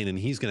 9, and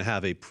he's going to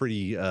have a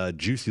pretty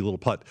juicy little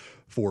putt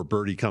for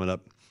birdie coming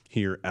up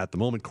here at the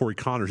moment. Corey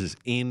Connors is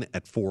in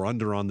at 4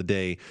 under on the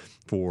day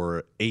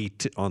for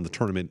 8 on the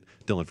tournament.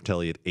 Dylan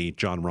Fratelli at 8,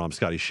 Jon Rahm,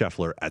 Scotty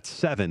Scheffler at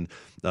 7.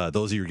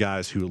 Those are your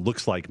guys who it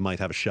looks like might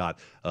have a shot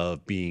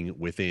of being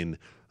within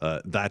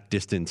that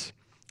distance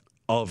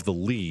of the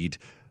lead.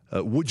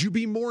 Would you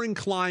be more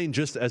inclined,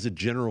 just as a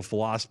general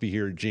philosophy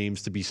here,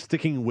 James, to be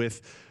sticking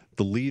with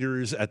the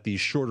leaders at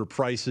these shorter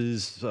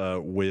prices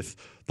with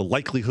the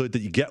likelihood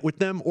that you get with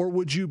them, or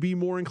would you be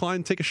more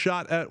inclined to take a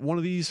shot at one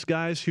of these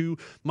guys who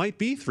might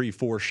be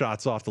 3-4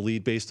 shots off the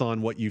lead based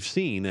on what you've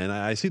seen? And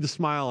I see the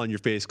smile on your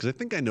face because I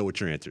think I know what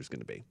your answer is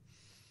going to be.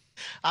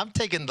 I'm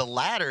taking the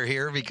latter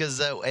here because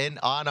and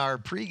on our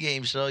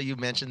pregame show, you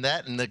mentioned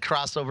that, and the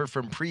crossover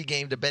from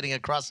pregame to betting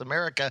across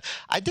America,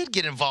 I did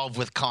get involved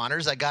with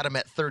Connors. I got him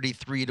at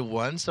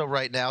 33-1. So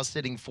right now,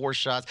 sitting 4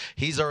 shots.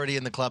 He's already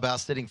in the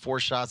clubhouse, sitting 4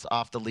 shots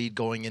off the lead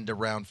going into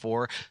round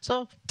 4.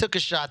 So took a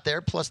shot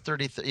there, plus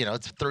 30.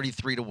 It's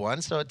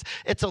 33-1. So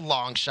it's a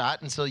long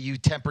shot, and so you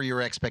temper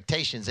your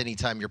expectations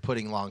anytime you're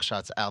putting long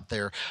shots out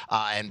there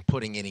and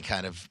putting any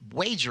kind of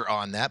wager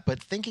on that.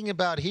 But thinking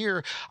about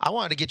here, I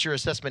wanted to get your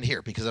assessment here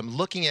because I'm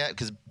looking at,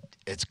 because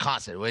it's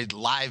constant.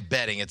 Live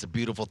betting, it's a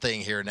beautiful thing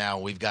here now.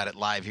 We've got it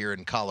live here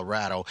in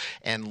Colorado.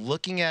 And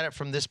looking at it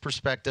from this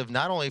perspective,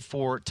 not only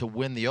to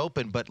win the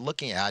Open, but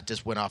looking at,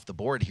 just went off the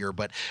board here,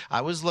 but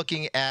I was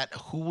looking at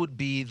who would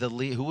be at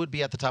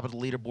the top of the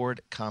leaderboard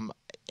come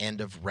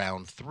end of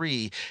round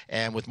 3,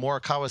 and with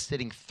Morikawa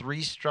sitting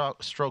 3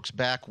 strokes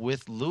back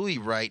with Louis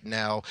right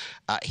now,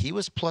 he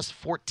was plus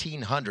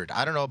 1,400.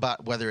 I don't know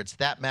about whether it's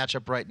that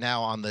matchup right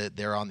now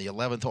they're on the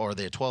 11th hole or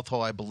the 12th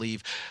hole, I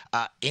believe.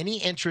 Any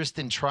interest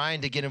in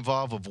trying to get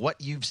involved of what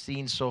you've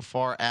seen so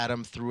far,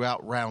 Adam,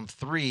 throughout round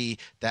 3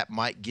 that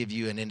might give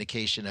you an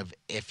indication of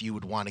if you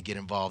would want to get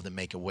involved and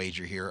make a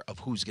wager here of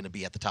who's going to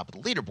be at the top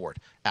of the leaderboard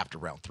after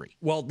round 3?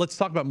 Well, let's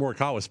talk about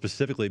Morikawa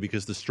specifically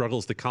because the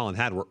struggles that Colin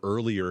had were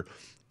earlier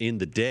in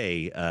the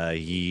day.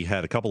 He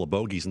had a couple of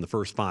bogeys in the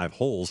first 5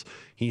 holes.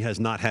 He has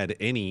not had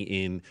any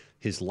in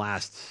his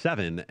last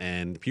 7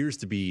 and appears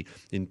to be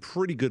in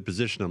pretty good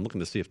position. I'm looking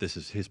to see if this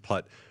is his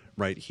putt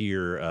right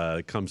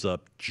here. Comes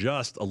up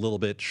just a little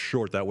bit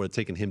short. That would have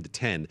taken him to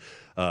 10.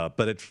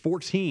 But at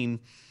 14,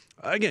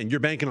 again, you're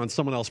banking on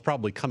someone else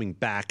probably coming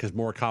back because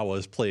Morikawa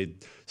has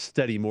played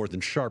steady more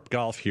than sharp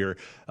golf here.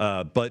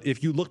 But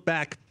if you look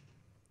back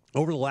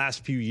over the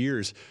last few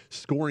years,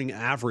 scoring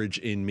average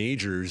in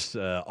majors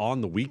on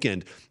the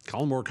weekend,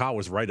 Colin Morikawa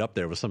was right up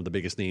there with some of the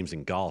biggest names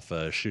in golf,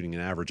 shooting an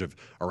average of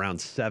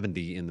around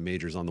 70 in the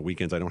majors on the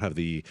weekends. I don't have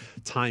the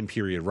time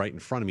period right in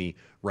front of me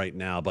right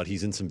now, but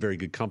he's in some very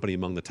good company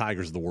among the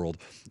Tigers of the world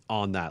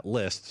on that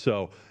list.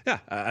 So, yeah,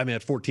 I mean,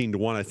 at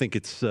 14-1, I think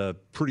it's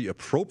pretty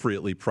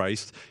appropriately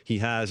priced. He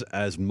has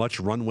as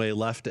much runway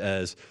left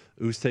as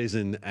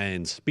Oosthuizen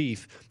and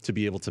Spieth to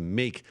be able to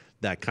make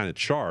that kind of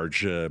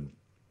charge.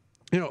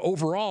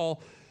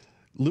 Overall,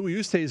 Louis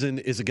Oosthuizen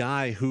is a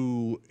guy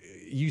who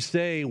you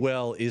say,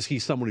 well, is he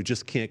someone who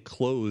just can't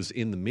close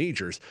in the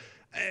majors?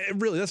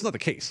 Really, that's not the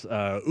case.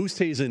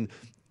 Oosthuizen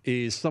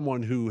is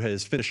someone who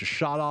has finished a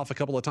shot off a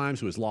couple of times,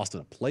 who has lost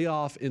in a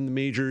playoff in the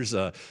majors,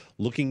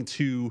 looking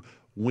to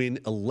win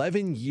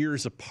 11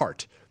 years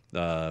apart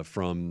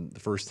from the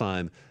first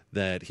time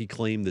that he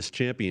claimed this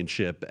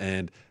championship,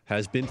 and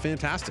has been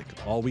fantastic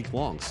all week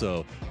long.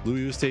 So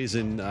Louis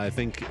Oosthuizen, I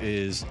think,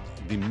 is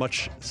the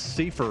much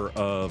safer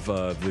of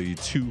the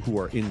two who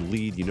are in the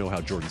lead. You know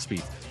how Jordan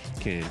Spieth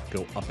can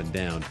go up and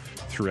down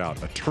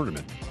throughout a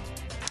tournament.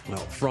 Well,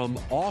 from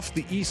off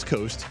the East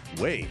Coast,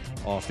 way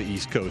off the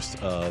East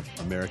Coast of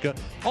America,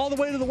 all the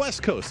way to the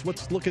West Coast,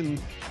 what's looking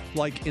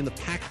like in the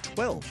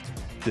Pac-12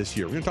 this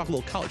year? We're going to talk a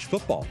little college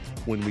football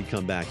when we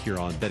come back here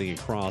on Betting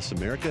Across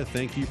America.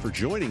 Thank you for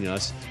joining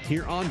us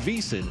here on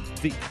VSiN,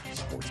 the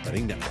Sports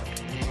Betting Network.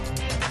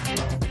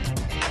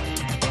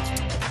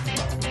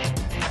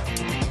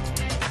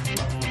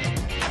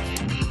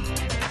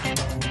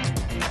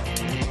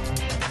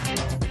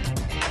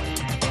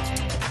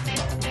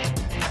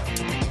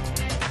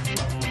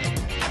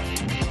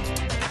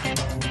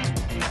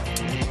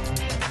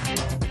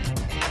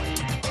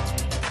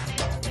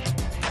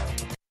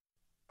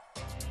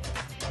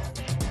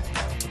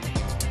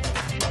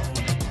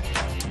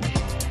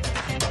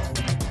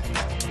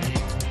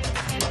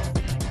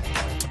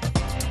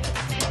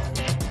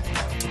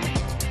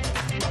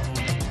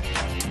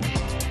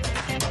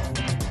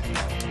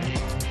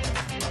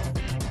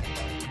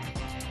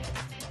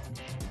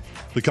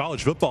 The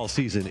college football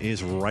season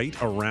is right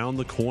around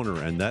the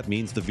corner, and that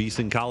means the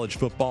VSiN College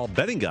Football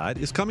Betting Guide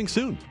is coming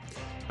soon.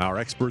 Our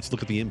experts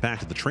look at the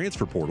impact of the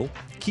transfer portal,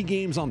 key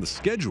games on the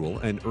schedule,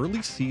 and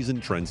early season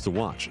trends to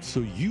watch,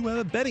 so you have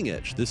a betting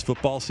edge this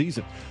football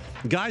season.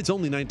 Guide's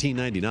only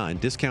 $19.99.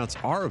 Discounts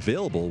are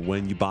available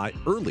when you buy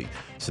early.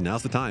 So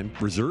now's the time.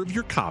 Reserve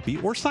your copy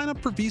or sign up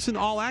for VSiN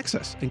All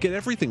Access and get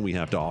everything we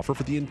have to offer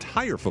for the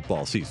entire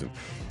football season.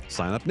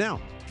 Sign up now.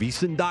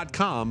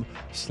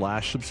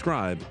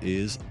 VSiN.com/subscribe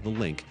is the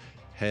link.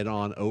 Head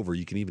on over.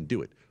 You can even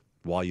do it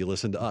while you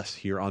listen to us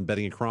here on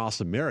Betting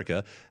Across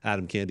America.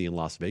 Adam Candy in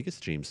Las Vegas,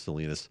 James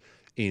Salinas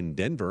in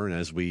Denver. And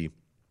as we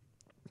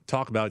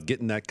talk about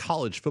getting that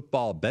college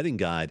football betting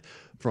guide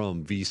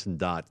from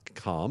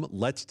VSiN.com,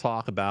 let's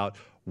talk about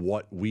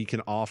what we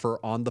can offer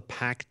on the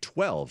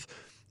Pac-12.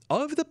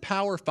 Of the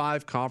Power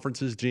 5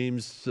 conferences,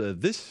 James,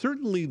 this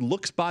certainly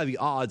looks by the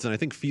odds, and I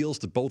think feels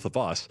to both of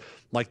us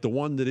like the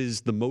one that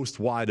is the most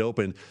wide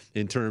open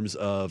in terms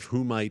of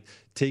who might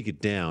take it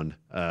down.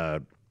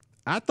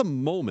 At the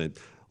moment,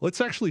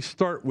 let's actually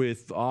start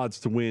with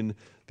odds to win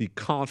the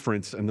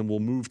conference, and then we'll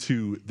move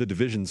to the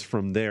divisions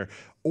from there.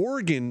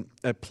 Oregon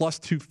at plus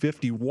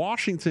 250,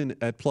 Washington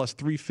at plus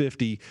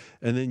 350,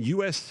 and then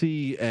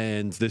USC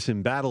and this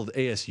embattled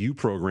ASU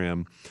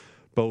program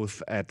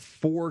both at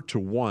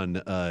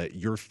 4-1,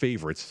 your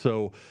favorites.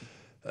 So,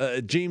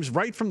 James,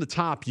 right from the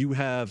top, you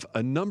have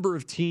a number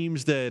of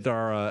teams that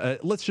are,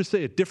 let's just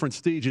say, at different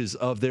stages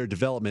of their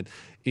development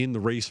in the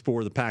race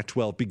for the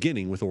Pac-12,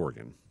 beginning with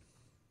Oregon.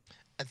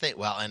 I think,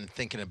 well, and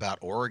thinking about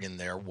Oregon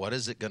there, what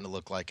is it going to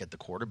look like at the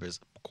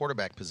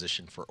quarterback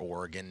position for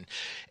Oregon?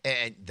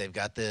 And they've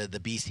got the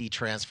BC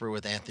transfer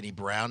with Anthony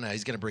Brown. Now,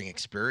 he's going to bring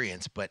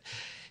experience, but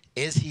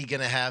is he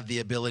going to have the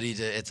ability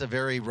to – it's a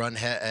very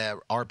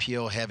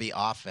RPO-heavy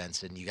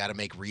offense, and you got to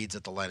make reads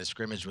at the line of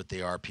scrimmage with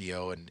the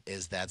RPO, and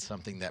is that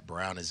something that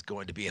Brown is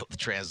going to be able to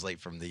translate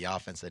from the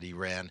offense that he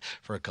ran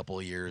for a couple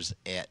of years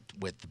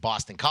with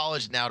Boston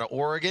College now to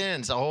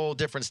Oregon? It's a whole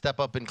different step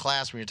up in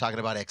class when you're talking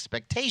about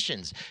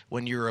expectations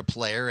when you're a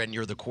player and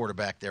you're the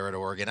quarterback there at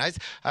Oregon. I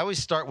always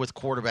start with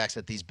quarterbacks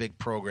at these big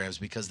programs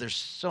because there's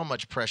so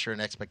much pressure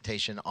and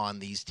expectation on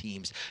these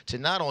teams to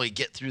not only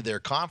get through their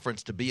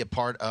conference, to be a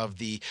part of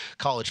the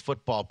college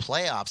football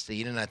playoff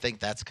scene, and I think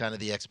that's kind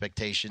of the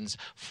expectations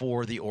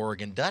for the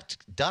Oregon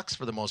Ducks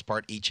for the most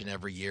part each and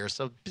every year.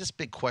 So just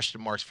big question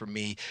marks for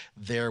me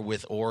there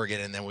with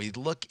Oregon. And then we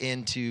look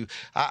into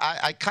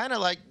I kind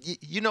of like,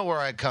 you know where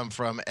I come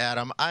from,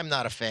 Adam. I'm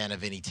not a fan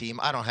of any team.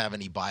 I don't have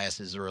any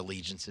biases or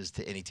allegiances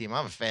to any team.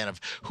 I'm a fan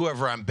of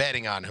whoever I'm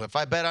betting on. If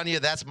I bet on you,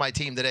 that's my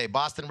team today.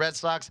 Boston Red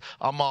Sox,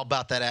 I'm all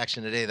about that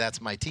action today.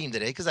 That's my team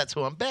today because that's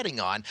who I'm betting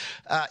on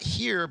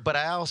here. But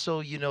I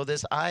also, you know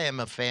this, I am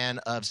a fan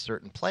of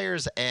certain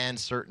players and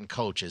certain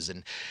coaches.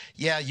 And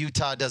yeah,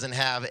 Utah doesn't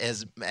have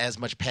as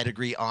much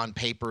pedigree on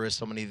paper as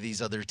so many of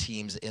these other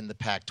teams in the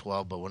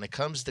Pac-12, but when it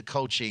comes to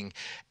coaching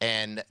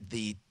and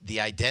the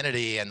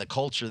identity and the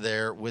culture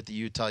there with the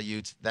Utah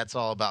Utes, that's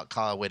all about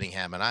Kyle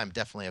Whittingham, and I'm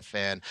definitely a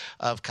fan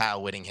of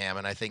Kyle Whittingham.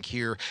 And I think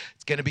here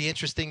it's going to be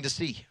interesting to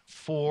see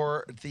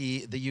for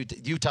the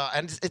Utah,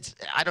 and it's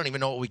I don't even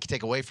know what we could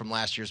take away from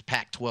last year's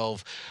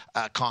Pac-12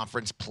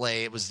 conference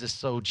play. It was just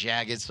so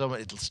jagged.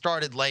 It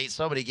started late,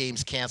 so many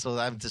games canceled.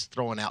 I'm just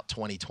throwing out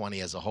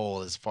 2020 as a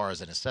whole as far as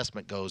an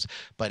assessment goes,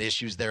 but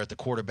issues there at the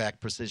quarterback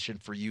position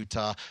for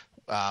Utah.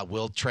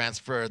 Will the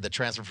transfer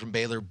from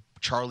Baylor,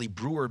 Charlie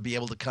Brewer, be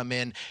able to come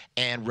in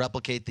and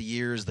replicate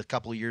the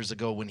couple of years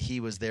ago when he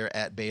was there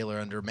at Baylor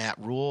under Matt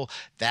Rule?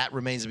 That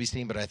remains to be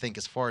seen. But I think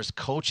as far as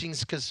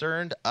coaching's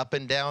concerned, up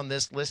and down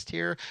this list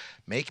here,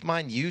 make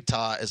mine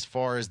Utah as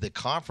far as the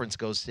conference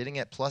goes, sitting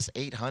at plus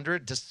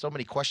 800. Just so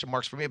many question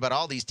marks for me about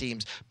all these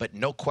teams, but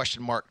no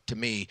question mark to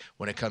me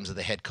when it comes to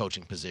the head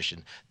coaching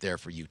position there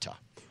for Utah.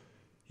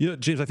 You know,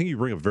 James, I think you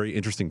bring up a very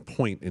interesting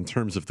point in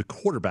terms of the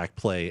quarterback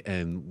play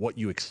and what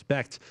you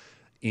expect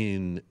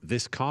in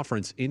this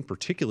conference in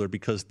particular,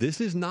 because this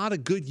is not a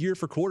good year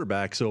for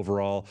quarterbacks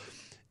overall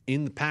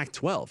in the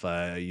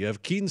Pac-12. You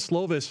have Keaton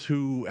Slovis,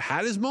 who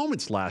had his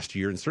moments last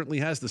year and certainly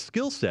has the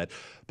skill set,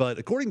 but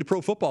according to Pro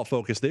Football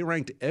Focus, they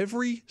ranked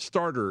every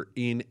starter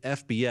in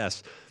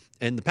FBS,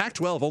 and the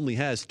Pac-12 only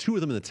has two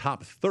of them in the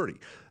top 30,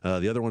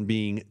 the other one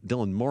being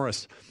Dylan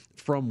Morris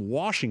from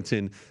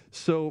Washington.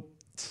 So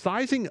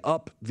sizing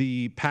up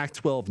the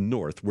Pac-12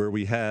 North, where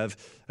we have,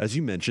 as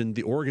you mentioned,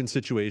 the Oregon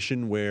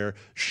situation where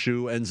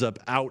Shu ends up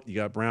out. You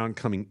got Brown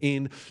coming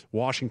in.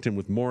 Washington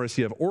with Morris.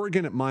 You have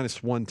Oregon at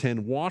minus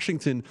 110.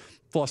 Washington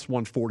plus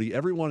 140.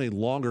 Everyone a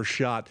longer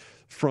shot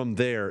from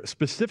there.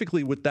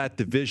 Specifically with that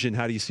division,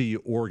 how do you see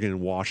Oregon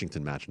and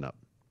Washington matching up?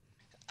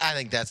 I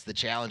think that's the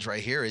challenge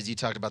right here. Is you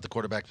talked about the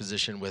quarterback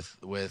position with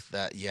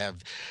you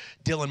have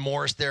Dylan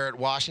Morris there at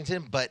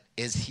Washington, but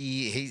is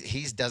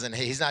he's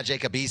not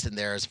Jacob Eason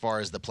there as far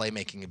as the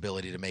playmaking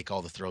ability to make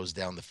all the throws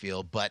down the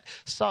field, but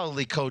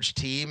solidly coached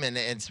team, and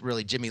it's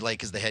really Jimmy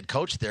Lake is the head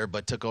coach there,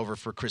 but took over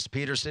for Chris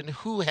Peterson,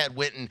 who had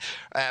went and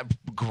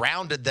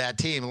grounded that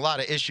team. A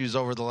lot of issues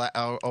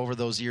over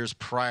those years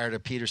prior to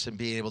Peterson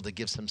being able to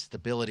give some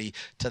stability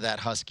to that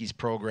Huskies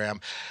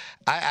program.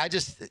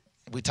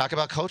 we talk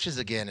about coaches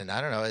again, and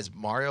I don't know, is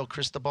Mario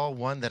Cristobal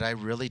one that I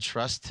really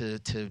trust to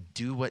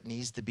do what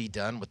needs to be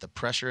done with the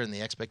pressure and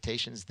the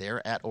expectations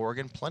there at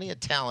Oregon? Plenty of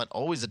talent,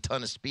 always a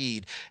ton of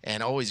speed,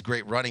 and always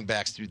great running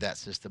backs through that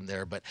system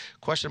there. But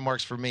question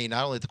marks for me,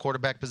 not only at the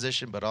quarterback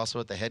position, but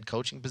also at the head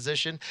coaching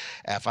position.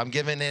 If I'm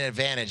given an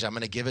advantage, I'm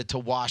going to give it to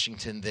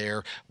Washington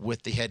there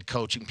with the head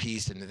coaching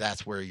piece, and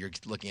that's where you're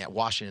looking at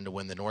Washington to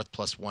win the North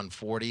plus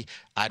 140.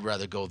 I'd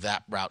rather go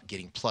that route,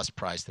 getting plus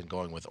price, than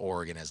going with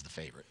Oregon as the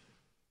favorite.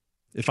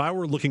 If I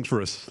were looking for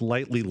a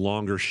slightly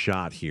longer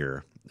shot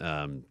here,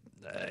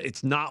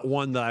 it's not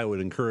one that I would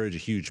encourage a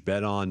huge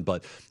bet on,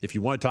 but if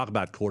you want to talk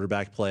about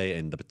quarterback play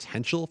and the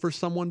potential for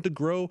someone to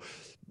grow,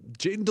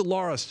 Jayden de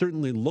Laura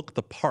certainly looked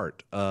the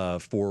part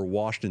for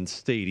Washington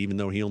State, even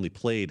though he only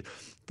played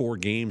 4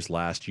 games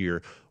last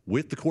year.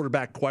 With the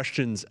quarterback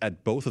questions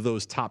at both of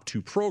those top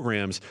 2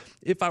 programs,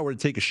 if I were to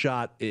take a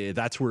shot,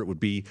 that's where it would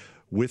be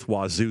with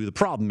Wazoo. The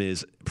problem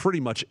is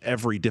pretty much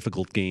every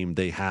difficult game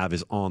they have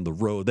is on the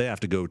road. They have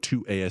to go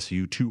to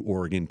ASU, to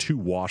Oregon, to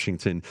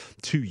Washington,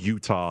 to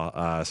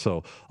Utah.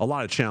 So a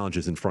lot of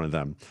challenges in front of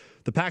them.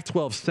 The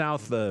Pac-12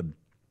 South,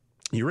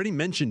 you already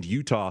mentioned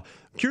Utah.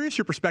 I'm curious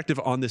your perspective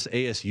on this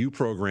ASU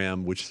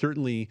program, which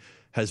certainly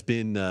has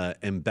been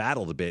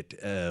embattled a bit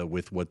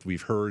with what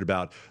we've heard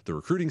about the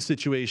recruiting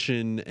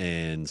situation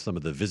and some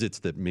of the visits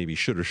that maybe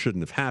should or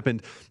shouldn't have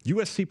happened.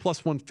 USC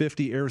plus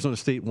 150, Arizona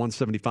State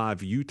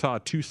 175, Utah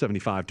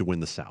 275 to win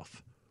the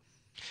South.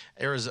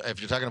 If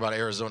you're talking about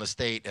Arizona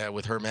State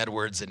with Herm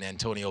Edwards and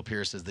Antonio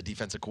Pierce as the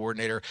defensive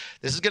coordinator,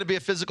 this is going to be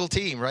a physical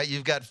team, right?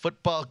 You've got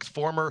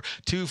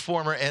two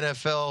former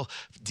NFL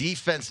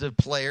defensive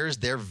players.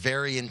 They're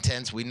very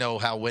intense. We know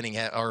how we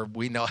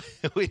know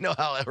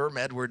how Herm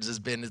Edwards has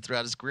been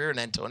throughout his career, and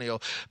Antonio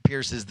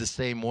Pierce is the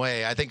same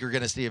way. I think you're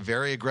going to see a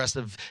very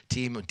aggressive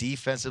team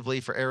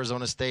defensively for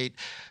Arizona State.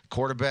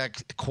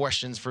 Quarterback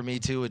questions for me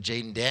too with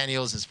Jaden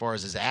Daniels as far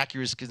as his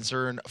accuracy is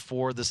concerned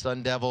for the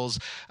Sun Devils.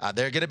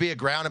 They're going to be a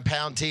ground and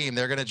pound team.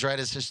 They're going to try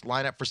to just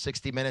line up for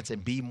 60 minutes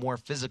and be more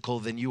physical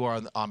than you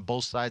are on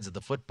both sides of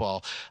the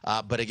football.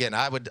 But again,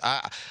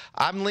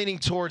 I'm leaning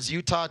towards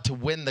Utah to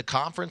win the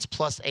conference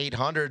plus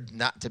 800.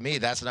 Not to me,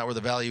 that's not where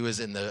the value is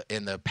in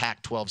the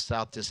Pac-12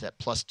 South, just at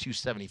plus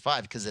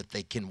 275. Because if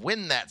they can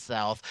win that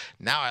South,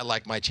 now I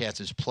like my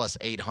chances plus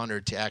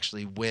 800 to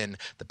actually win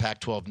the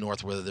Pac-12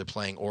 North, whether they're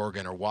playing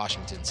Oregon or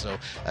Washington. So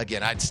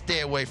again, I'd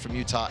stay away from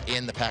Utah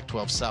in the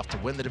Pac-12 South to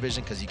win the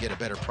division because you get a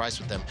better price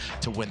with them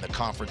to win the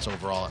conference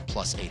overall at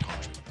plus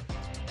 800.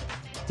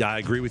 Yeah, I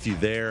agree with you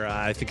there.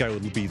 I think I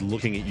would be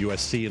looking at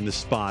USC in this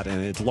spot,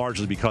 and it's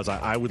largely because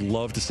I would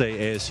love to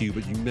say ASU,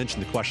 but you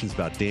mentioned the questions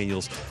about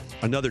Daniels,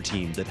 another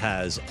team that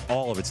has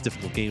all of its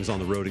difficult games on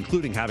the road,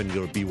 including having to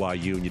go to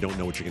BYU, and you don't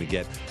know what you're going to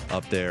get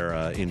up there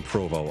in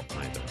Provo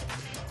either.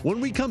 When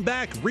we come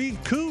back,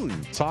 Reed Kuhn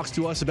talks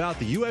to us about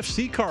the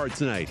UFC card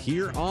tonight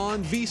here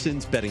on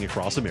VSiN's Betting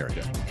Across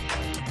America.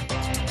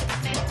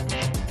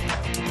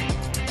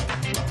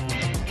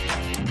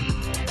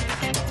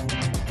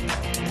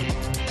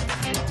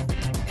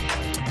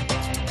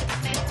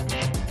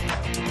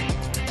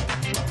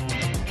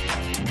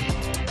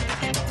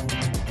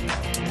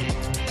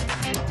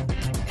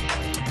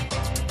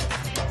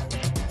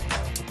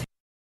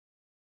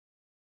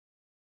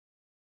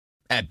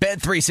 At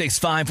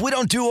Bet365, we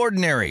don't do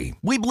ordinary.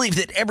 We believe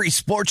that every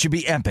sport should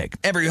be epic.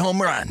 Every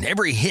home run,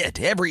 every hit,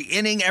 every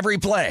inning, every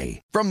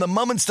play. From the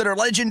moments that are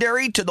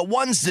legendary to the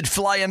ones that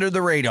fly under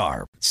the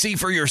radar. See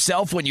for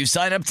yourself when you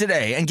sign up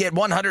today and get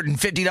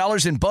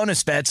 $150 in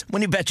bonus bets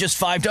when you bet just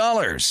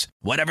 $5.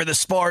 Whatever the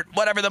sport,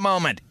 whatever the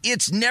moment,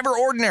 it's never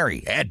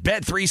ordinary at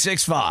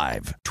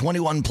Bet365.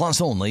 21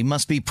 plus only.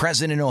 Must be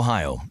present in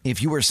Ohio.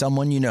 If you or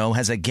someone you know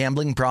has a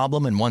gambling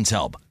problem and wants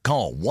help,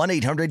 call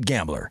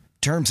 1-800-GAMBLER.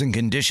 Terms and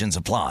conditions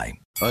apply.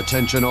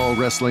 Attention all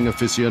wrestling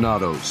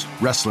aficionados.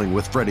 Wrestling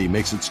with Freddie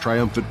makes its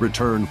triumphant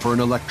return for an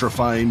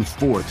electrifying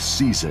 4th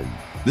season.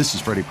 This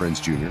is Freddie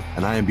Prinze Jr.,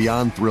 and I am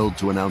beyond thrilled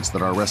to announce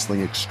that our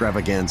wrestling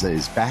extravaganza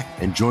is back,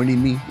 and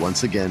joining me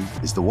once again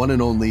is the one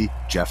and only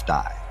Jeff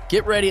Dye.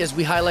 Get ready as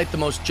we highlight the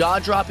most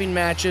jaw-dropping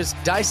matches,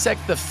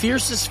 dissect the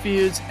fiercest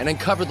feuds, and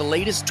uncover the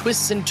latest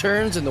twists and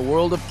turns in the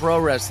world of pro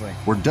wrestling.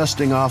 We're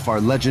dusting off our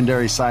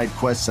legendary side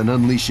quests and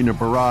unleashing a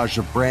barrage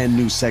of brand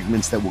new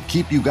segments that will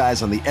keep you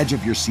guys on the edge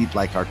of your seat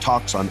like our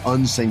talks on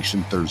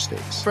Unsanctioned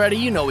Thursdays. Freddie,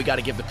 you know we got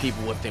to give the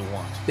people what they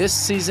want. This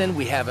season,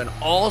 we have an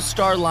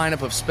all-star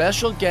lineup of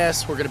special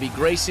guests who are going to be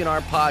gracing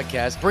our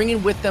podcast,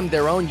 bringing with them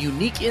their own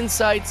unique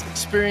insights,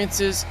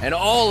 experiences, and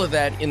all of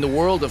that in the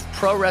world of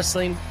pro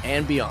wrestling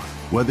and beyond.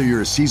 Whether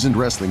you're a seasoned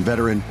wrestling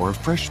veteran or a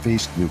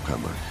fresh-faced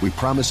newcomer, we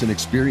promise an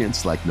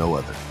experience like no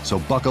other. So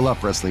buckle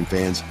up, wrestling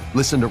fans.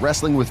 Listen to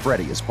Wrestling with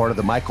Freddie as part of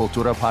the My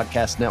Cultura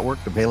Podcast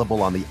Network,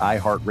 available on the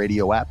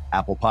iHeartRadio app,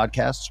 Apple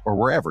Podcasts, or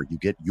wherever you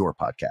get your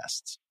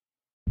podcasts.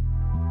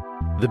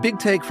 The Big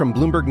Take from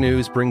Bloomberg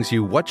News brings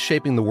you what's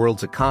shaping the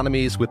world's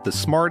economies with the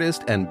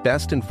smartest and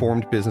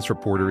best-informed business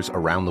reporters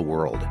around the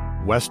world.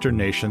 Western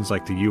nations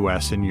like the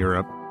U.S. and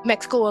Europe.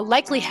 Mexico will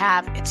likely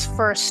have its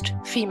first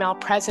female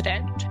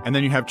president. And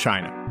then you have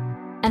China.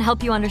 and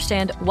help you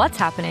understand what's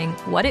happening,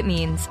 what it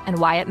means, and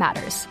why it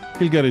matters.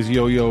 He'll get his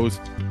yo-yos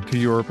to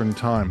Europe in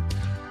time.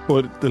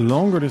 But the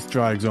longer this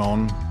drags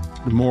on,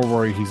 the more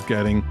worry he's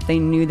getting. They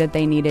knew that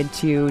they needed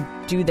to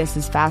do this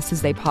as fast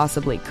as they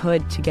possibly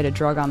could to get a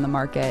drug on the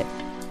market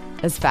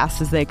as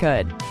fast as they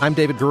could. I'm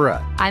David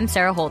Gura. I'm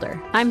Sarah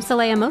Holder. I'm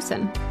Saleha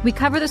Mohsen. We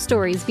cover the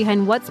stories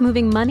behind what's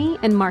moving money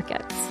and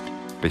markets.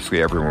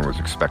 Basically, everyone was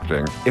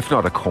expecting, if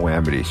not a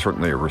calamity,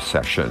 certainly a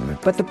recession.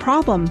 But the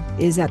problem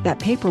is that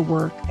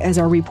paperwork, as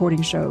our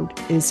reporting showed,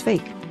 is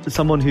fake. As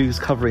someone who's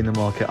covering the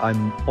market,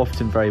 I'm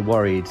often very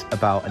worried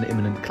about an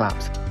imminent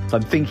collapse. So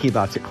I'm thinking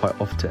about it quite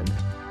often.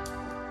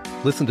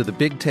 Listen to The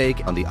Big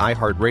Take on the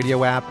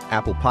iHeartRadio app,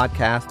 Apple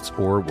Podcasts,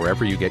 or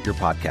wherever you get your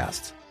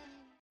podcasts.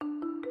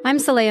 I'm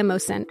Saleha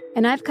Mohsen,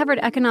 and I've covered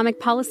economic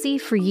policy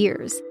for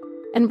years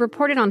and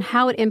reported on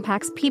how it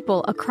impacts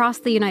people across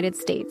the United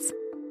States.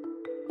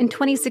 In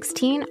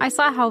 2016, I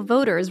saw how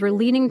voters were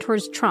leaning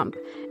towards Trump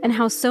and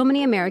how so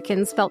many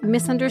Americans felt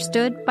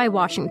misunderstood by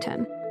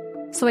Washington.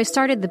 So I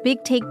started The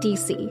Big Take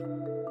DC.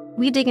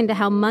 We dig into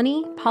how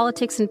money,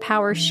 politics, and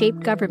power shape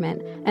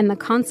government and the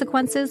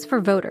consequences for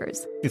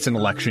voters. It's an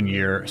election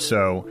year,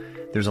 so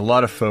there's a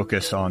lot of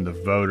focus on the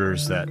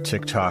voters that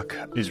TikTok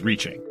is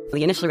reaching.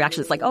 The initial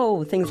reaction is like,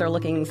 oh, things are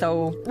looking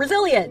so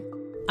resilient.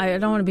 I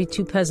don't want to be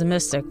too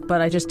pessimistic,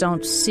 but I just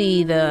don't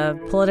see the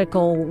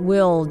political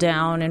will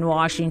down in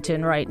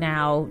Washington right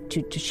now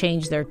to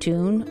change their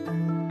tune.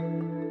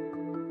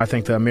 I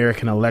think the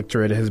American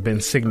electorate has been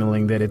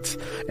signaling that it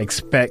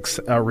expects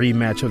a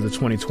rematch of the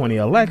 2020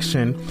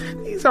 election.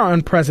 These are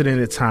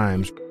unprecedented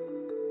times.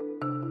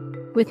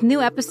 With new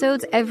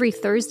episodes every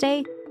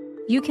Thursday,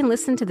 you can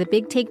listen to The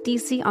Big Take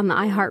DC on the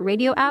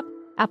iHeartRadio app,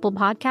 Apple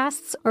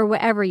Podcasts, or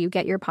wherever you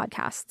get your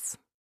podcasts.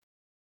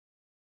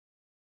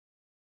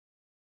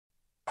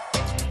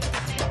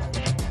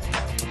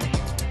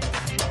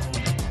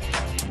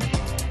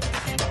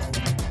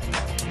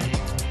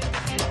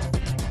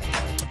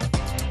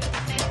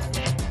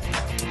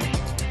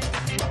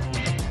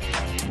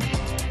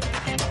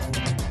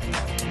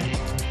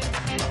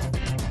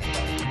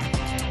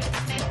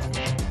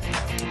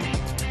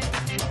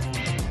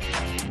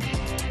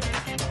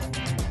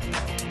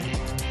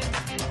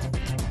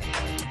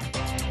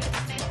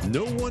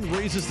 No one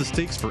raises the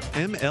stakes for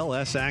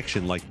MLS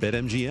action like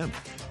BetMGM.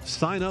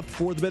 Sign up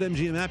for the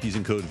BetMGM app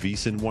using code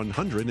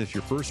VSIN100, and if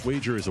your first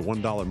wager is a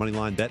 $1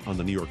 moneyline bet on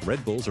the New York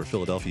Red Bulls or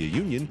Philadelphia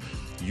Union,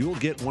 you'll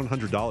get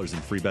 $100 in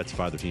free bets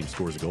if either team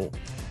scores a goal.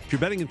 If you're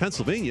betting in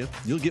Pennsylvania,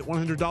 you'll get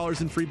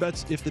 $100 in free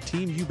bets if the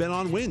team you bet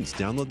on wins.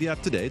 Download the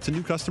app today. It's a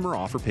new customer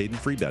offer, paid in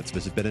free bets.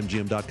 Visit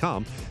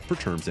BetMGM.com for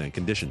terms and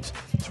conditions.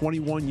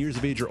 21 years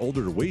of age or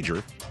older to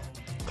wager.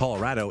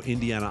 Colorado,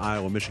 Indiana,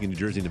 Iowa, Michigan, New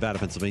Jersey, Nevada,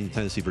 Pennsylvania,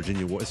 Tennessee,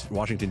 Virginia,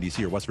 Washington,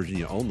 D.C., or West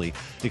Virginia only.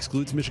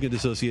 Excludes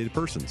Michigan-associated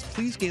persons.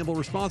 Please gamble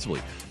responsibly.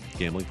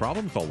 Gambling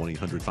problem? Call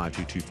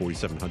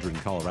 1-800-522-4700 in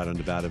Colorado,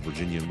 Nevada,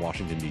 Virginia, and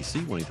Washington, D.C.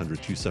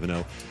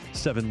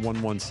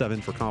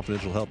 1-800-270-7117 for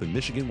confidential help in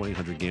Michigan.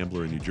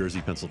 1-800-GAMBLER in New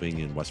Jersey,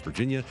 Pennsylvania, and West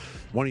Virginia.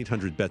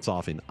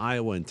 1-800-BETS-OFF in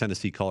Iowa and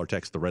Tennessee. Call or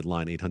text the red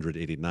line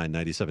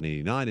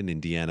 800-889-9789. In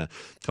Indiana,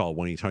 call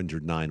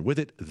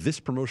 1-800-9-WITH-IT. This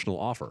promotional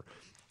offer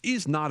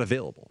is not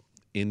available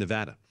in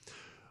Nevada.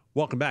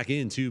 Welcome back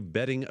into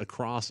Betting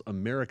Across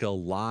America,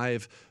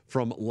 live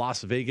from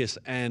Las Vegas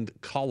and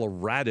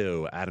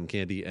Colorado. Adam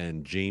Candy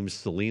and James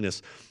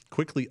Salinas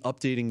quickly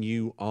updating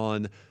you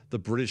on the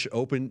British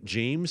Open.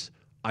 James,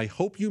 I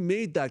hope you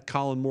made that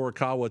Colin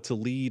Morikawa to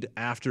lead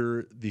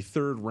after the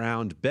third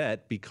round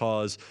bet,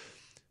 because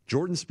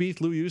Jordan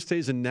Spieth, Louis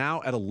Oosthuizen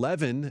now at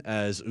 11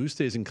 as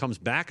Oosthuizen comes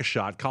back a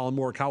shot. Colin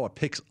Morikawa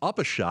picks up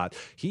a shot.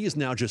 He is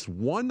now just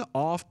one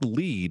off the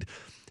lead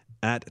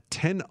at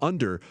 10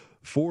 under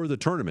for the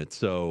tournament.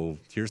 So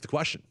here's the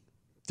question.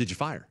 Did you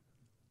fire?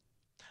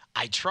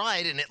 I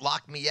tried, and it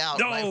locked me out.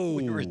 No.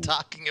 We were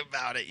talking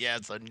about it. Yeah,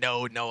 so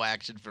no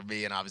action for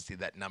me. And obviously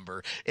that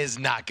number is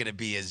not going to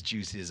be as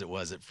juicy as it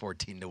was at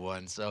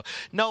 14-1. So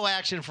no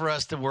action for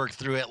us to work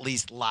through, at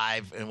least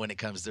live, and when it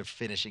comes to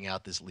finishing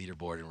out this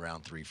leaderboard in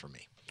round 3 for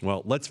me.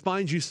 Well, let's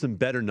find you some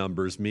better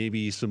numbers,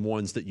 maybe some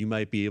ones that you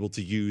might be able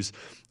to use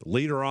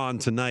later on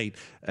tonight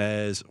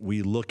as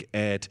we look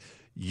at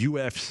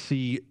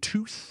UFC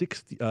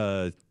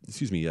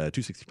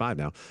 265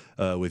 now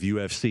with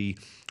UFC.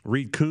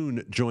 Reed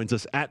Kuhn joins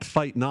us at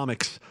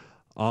Fightnomics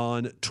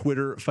on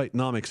Twitter.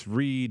 Fightnomics.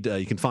 Reed,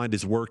 you can find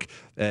his work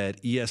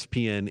at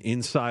ESPN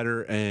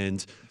Insider,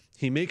 and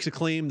he makes a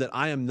claim that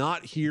I am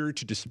not here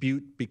to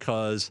dispute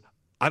because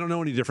I don't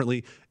know any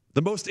differently.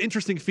 The most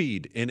interesting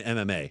feed in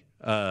MMA.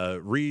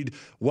 Reed,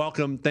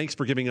 welcome. Thanks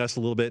for giving us a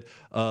little bit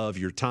of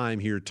your time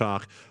here to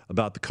talk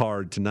about the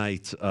card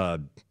tonight.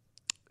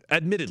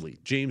 Admittedly,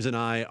 James and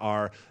I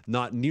are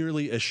not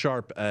nearly as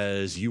sharp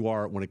as you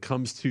are when it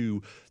comes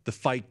to the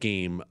fight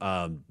game.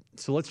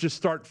 So let's just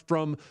start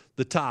from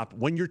the top.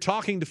 When you're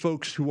talking to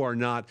folks who are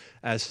not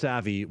as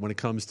savvy when it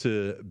comes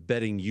to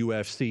betting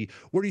UFC,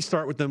 where do you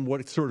start with them?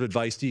 What sort of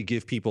advice do you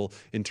give people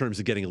in terms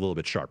of getting a little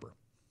bit sharper?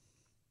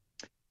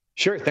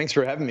 Sure. Thanks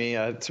for having me.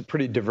 It's a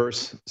pretty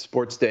diverse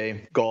sports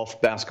day: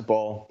 golf,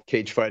 basketball,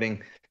 cage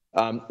fighting.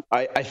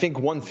 I think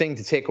one thing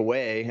to take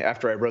away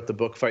after I wrote the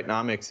book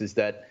Fightnomics is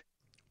that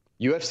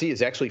UFC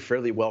is actually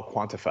fairly well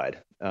quantified.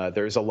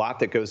 There's a lot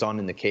that goes on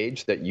in the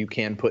cage that you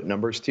can put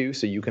numbers to,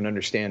 so you can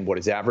understand what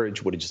is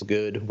average, what is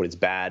good, what is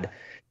bad.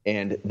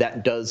 And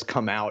that does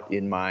come out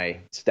in my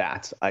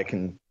stats. I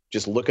can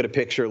just look at a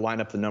picture,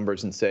 line up the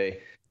numbers, and say,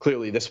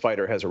 clearly this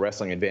fighter has a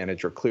wrestling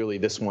advantage, or clearly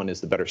this one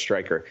is the better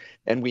striker.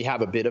 And we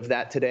have a bit of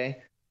that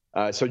today.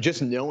 So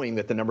just knowing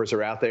that the numbers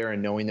are out there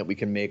and knowing that we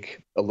can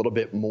make a little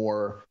bit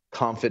more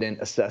confident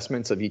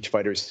assessments of each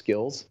fighter's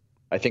skills,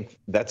 I think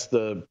that's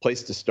the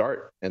place to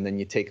start. And then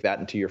you take that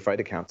into your fight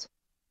accounts.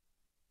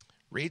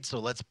 Reed, so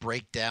let's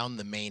break down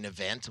the main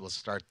event. We'll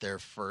start there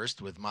first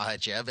with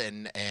Makhachev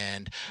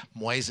and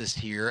Moises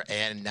here.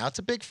 And now it's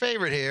a big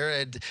favorite here.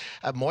 And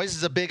Moises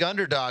is a big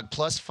underdog,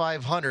 plus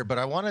 500. But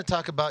I want to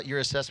talk about your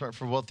assessment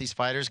for both these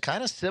fighters.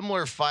 Kind of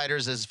similar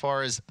fighters as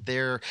far as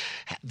their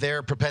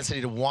propensity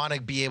to want to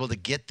be able to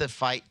get the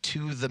fight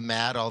to the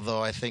mat.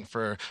 Although I think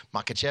for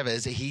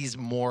Makhachev, he's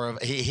more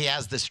of he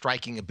has the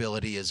striking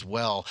ability as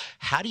well.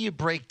 How do you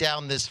break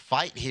down this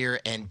fight here?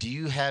 And do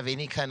you have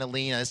any kind of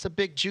lean? It's a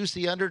big,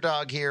 juicy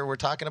underdog here. We're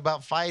talking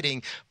about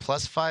fighting,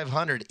 plus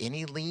 500.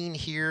 Any lean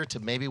here to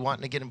maybe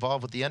wanting to get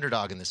involved with the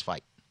underdog in this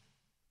fight?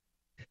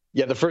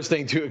 Yeah, the first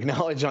thing to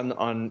acknowledge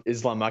on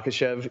Islam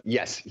Makhachev,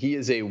 yes, he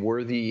is a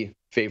worthy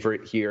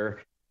favorite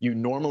here. You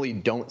normally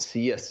don't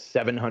see a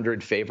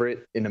 700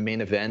 favorite in a main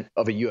event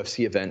of a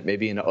UFC event.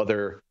 Maybe in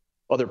other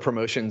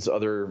promotions,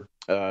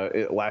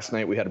 last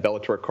night we had a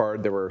Bellator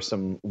card. There were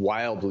some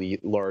wildly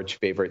large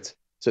favorites.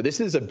 So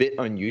this is a bit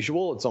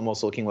unusual. It's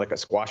almost looking like a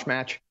squash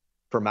match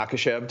for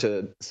Makhachev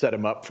to set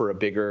him up for a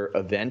bigger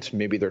event.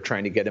 Maybe they're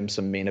trying to get him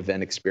some main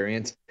event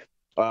experience.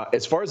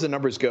 As far as the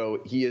numbers go,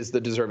 he is the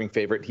deserving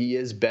favorite. He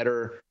is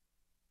better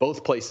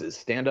both places,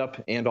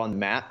 stand-up and on the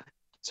mat.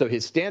 So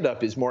his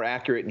stand-up is more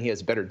accurate and he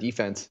has better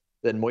defense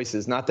than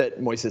Moises. Not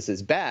that Moises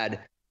is bad,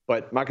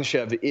 but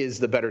Makhachev is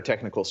the better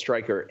technical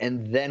striker.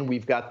 And then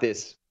we've got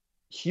this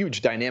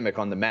huge dynamic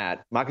on the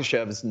mat.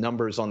 Makhachev's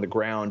numbers on the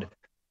ground,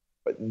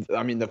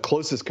 I mean, the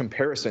closest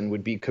comparison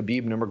would be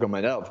Khabib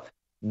Nurmagomedov.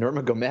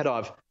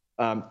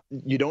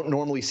 You don't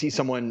normally see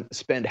someone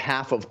spend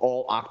half of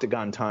all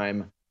octagon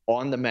time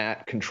on the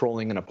mat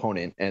controlling an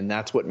opponent, and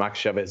that's what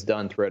Makhachev has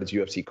done throughout his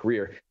UFC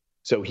career.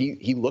 So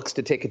he looks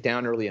to take it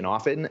down early and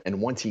often,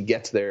 and once he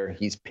gets there,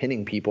 he's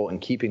pinning people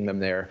and keeping them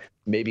there,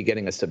 maybe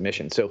getting a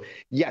submission. So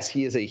yes,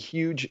 he is a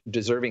huge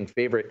deserving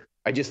favorite.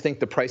 I just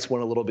think the price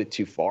went a little bit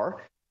too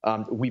far.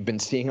 We've been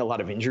seeing a lot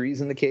of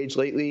injuries in the cage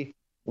lately.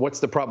 What's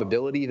the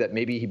probability that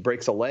maybe he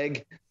breaks a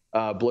leg?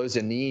 Blows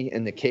a knee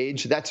in the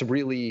cage? That's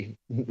really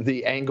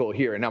the angle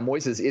here. Now,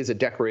 Moises is a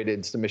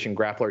decorated submission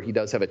grappler. He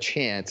does have a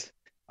chance.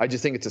 I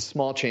just think it's a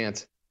small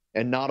chance,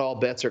 and not all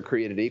bets are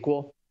created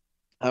equal.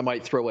 I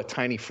might throw a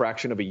tiny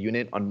fraction of a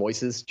unit on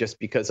Moises just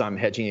because I'm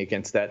hedging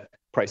against that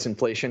price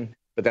inflation.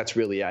 But that's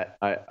really,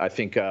 I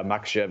think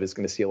Makhachev is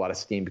going to see a lot of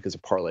steam because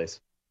of parlays.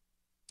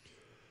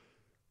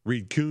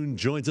 Reed Kuhn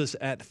joins us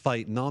at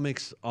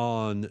Fightnomics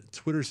on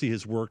Twitter. See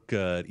his work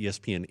at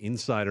ESPN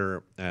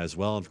Insider as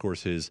well. And, of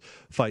course, his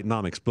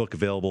Fightnomics book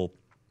available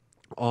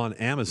on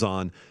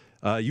Amazon.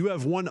 You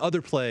have one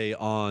other play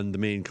on the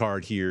main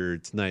card here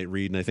tonight,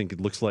 Reed, and I think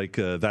it looks like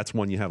that's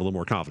one you have a little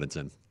more confidence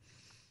in.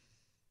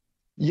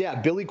 Yeah,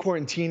 Billy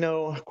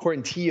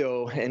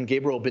Quarantillo and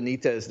Gabriel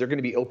Benitez, they're going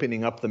to be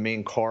opening up the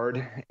main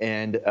card.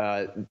 And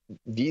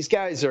these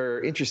guys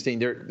are interesting.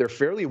 They're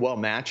fairly well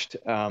matched.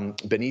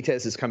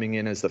 Benitez is coming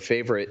in as the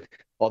favorite,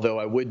 although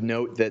I would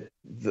note that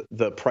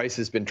the price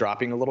has been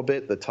dropping a little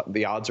bit.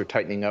 The odds are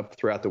tightening up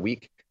throughout the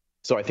week.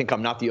 So I think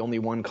I'm not the only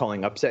one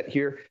calling upset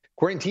here.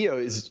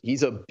 Quarantillo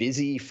he's a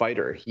busy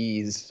fighter.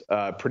 He's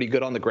pretty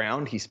good on the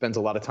ground. He spends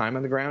a lot of time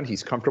on the ground.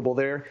 He's comfortable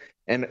there.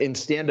 And in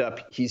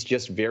stand-up, he's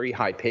just very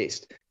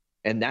high-paced.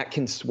 And that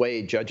can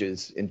sway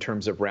judges in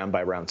terms of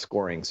round-by-round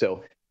scoring.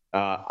 So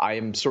I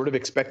am sort of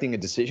expecting a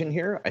decision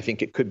here. I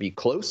think it could be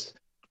close.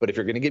 But if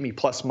you're going to give me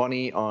plus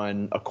money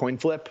on a coin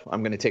flip,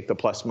 I'm going to take the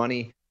plus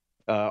money.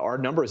 Our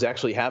numbers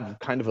actually have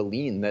kind of a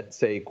lean that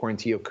say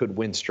Quarantillo could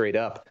win straight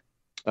up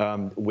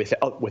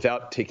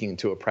without taking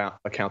into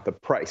account the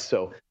price.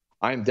 So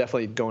I'm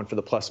definitely going for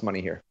the plus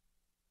money here.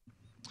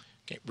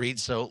 Okay, Reed,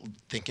 so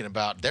thinking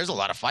about, there's a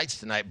lot of fights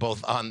tonight,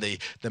 both on the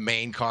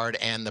main card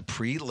and the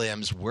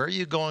prelims. Where are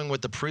you going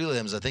with the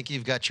prelims? I think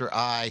you've got your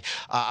eye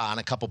on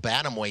a couple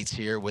bantamweights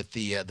here with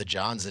the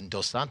Johns and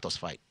Dos Santos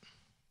fight.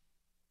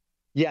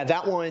 Yeah,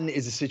 that one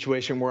is a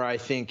situation where I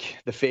think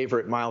the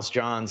favorite, Miles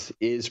Johns,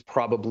 is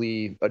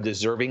probably a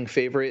deserving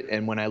favorite.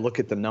 And when I look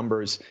at the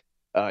numbers,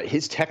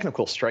 his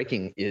technical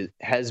striking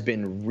has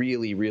been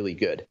really, really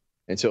good.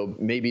 And so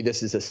maybe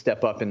this is a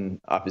step up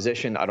in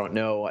opposition. I don't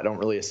know. I don't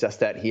really assess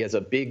that. He has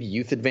a big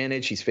youth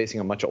advantage. He's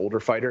facing a much older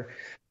fighter.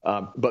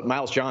 But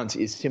Miles Johns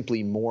is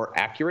simply more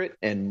accurate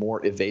and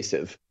more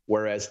evasive,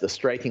 whereas the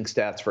striking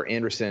stats for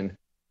Anderson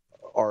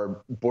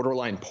are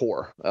borderline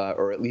poor,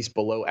 or at least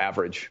below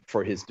average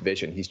for his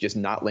division. He's just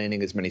not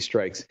landing as many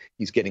strikes.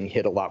 He's getting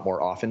hit a lot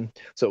more often.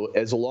 So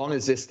as long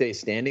as this stays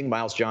standing,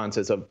 Miles Johns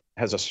has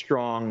a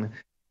strong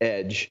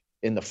edge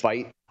in the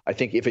fight. I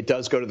think if it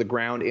does go to the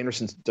ground,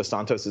 Anderson Dos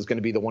Santos is going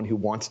to be the one who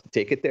wants to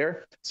take it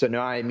there. So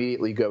now I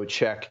immediately go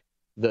check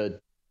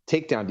the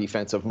takedown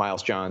defense of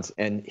Miles Johns,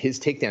 and his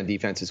takedown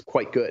defense is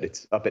quite good.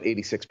 It's up at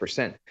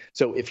 86%.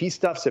 So if he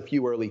stuffs a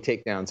few early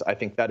takedowns, I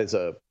think that is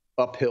a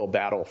uphill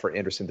battle for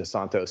Anderson Dos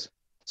Santos.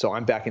 So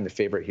I'm backing the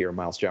favorite here,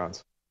 Miles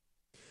Johns.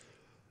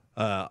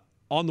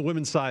 On the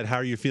women's side, how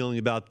are you feeling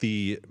about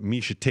the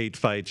Miesha Tate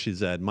fight?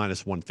 She's at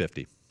minus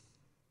 150.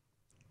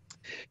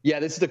 Yeah,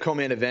 this is the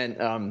co-main event.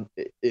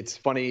 It's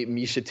funny,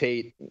 Miesha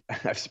Tate,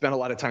 I've spent a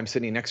lot of time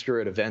sitting next to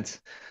her at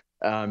events,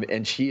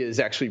 and she is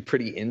actually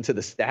pretty into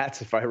the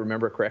stats, if I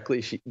remember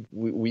correctly.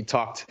 We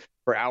talked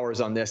for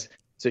hours on this.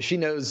 So she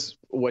knows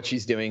what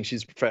she's doing.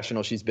 She's a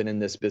professional. She's been in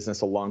this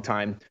business a long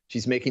time.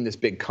 She's making this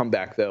big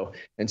comeback, though.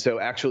 And so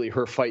actually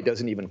her fight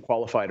doesn't even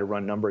qualify to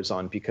run numbers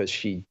on because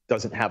she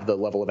doesn't have the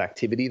level of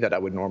activity that I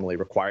would normally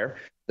require,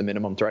 the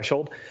minimum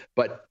threshold.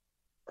 But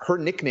her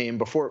nickname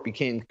before it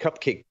became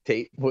Cupcake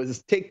Tate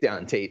was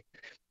Takedown Tate.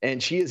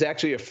 And she is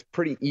actually a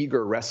pretty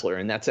eager wrestler.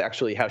 And that's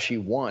actually how she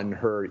won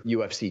her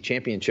UFC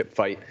championship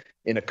fight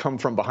in a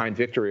come-from-behind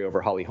victory over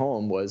Holly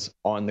Holm, was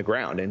on the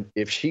ground. And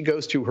if she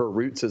goes to her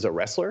roots as a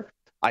wrestler,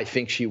 I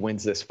think she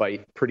wins this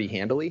fight pretty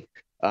handily.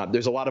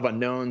 There's a lot of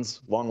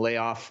unknowns, long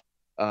layoff.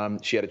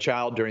 She had a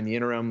child during the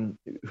interim.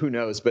 Who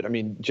knows? But I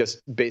mean,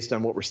 just based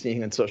on what we're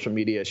seeing on social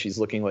media, she's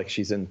looking like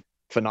she's in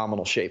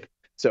phenomenal shape.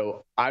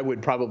 So I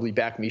would probably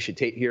back Miesha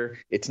Tate here.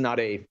 It's not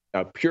a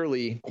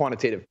purely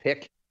quantitative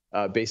pick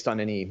based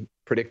on any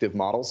predictive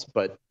models,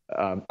 but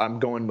I'm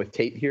going with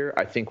Tate here.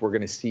 I think we're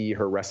going to see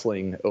her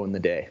wrestling own the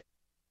day.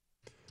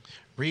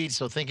 Reed,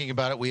 so thinking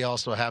about it, we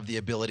also have the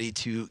ability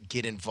to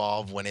get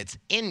involved when it's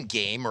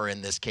in-game, or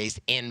in this case,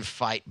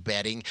 in-fight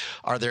betting.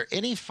 Are there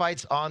any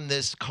fights on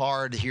this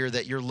card here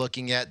that you're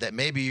looking at that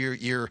maybe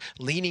you're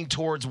leaning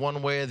towards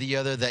one way or the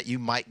other, that you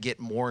might get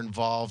more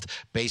involved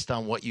based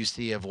on what you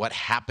see of what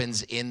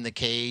happens in the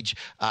cage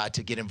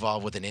to get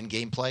involved with an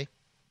in-game play?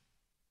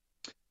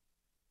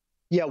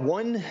 Yeah,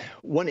 one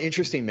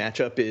interesting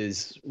matchup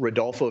is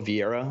Rodolfo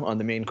Vieira on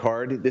the main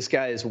card. This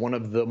guy is one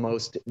of the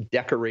most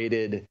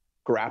decorated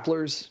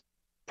grapplers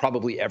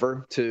probably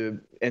ever to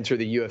enter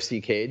the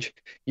UFC cage.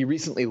 He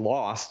recently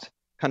lost,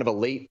 kind of a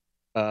late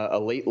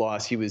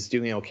loss. He was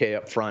doing okay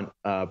up front,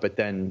 but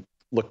then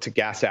looked to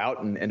gas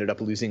out and ended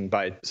up losing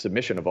by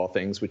submission of all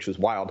things, which was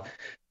wild.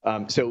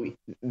 So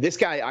this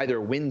guy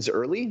either wins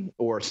early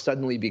or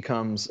suddenly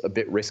becomes a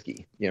bit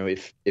risky. You know,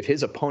 if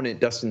his opponent,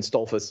 Dustin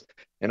Stolfus,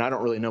 and I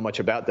don't really know much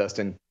about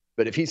Dustin,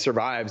 but if he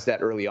survives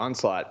that early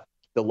onslaught,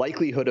 the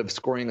likelihood of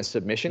scoring a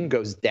submission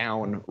goes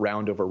down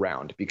round over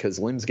round because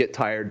limbs get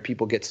tired,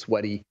 people get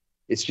sweaty.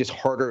 It's just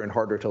harder and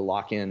harder to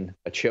lock in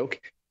a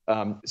choke.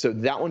 So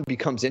that one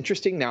becomes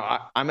interesting.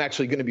 Now, I'm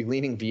actually going to be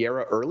leaning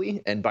Vieira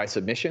early and by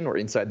submission or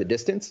inside the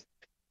distance.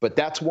 But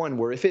that's one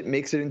where if it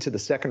makes it into the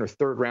second or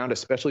third round,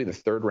 especially the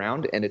third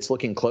round, and it's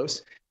looking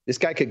close, this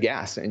guy could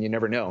gas, and you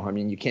never know. I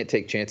mean, you can't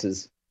take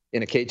chances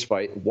in a cage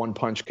fight. One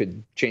punch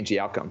could change the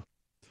outcome.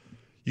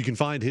 You can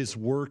find his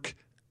work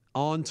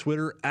on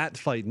Twitter at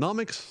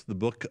Fightnomics, the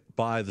book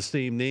by the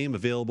same name,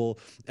 available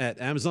at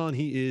Amazon.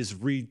 He is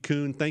Reed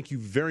Kuhn. Thank you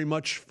very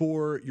much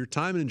for your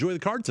time, and enjoy the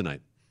card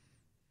tonight.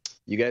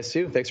 You guys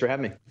too. Thanks for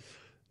having me.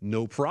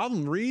 No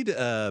problem, Reed.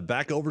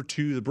 Back over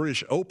to the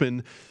British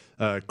Open.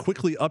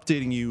 Quickly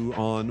updating you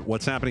on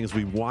what's happening as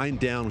we wind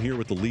down here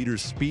with the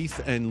leaders.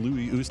 Spieth and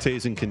Louis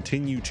Oosthuizen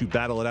continue to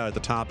battle it out at the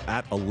top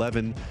at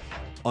 11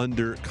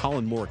 under.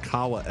 Colin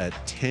Morikawa at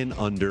 10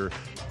 under.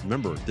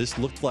 Remember, this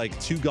looked like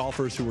two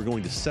golfers who were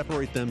going to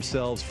separate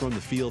themselves from the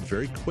field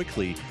very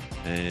quickly,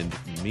 and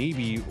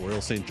maybe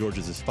Royal St.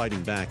 George's is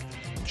fighting back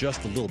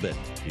just a little bit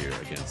here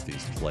against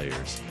these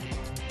players.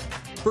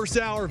 First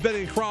hour of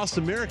Betting Across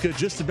America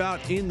just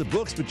about in the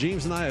books, but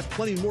James and I have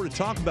plenty more to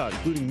talk about,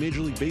 including Major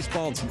League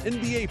Baseball and some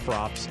NBA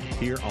props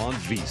here on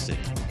VSiN.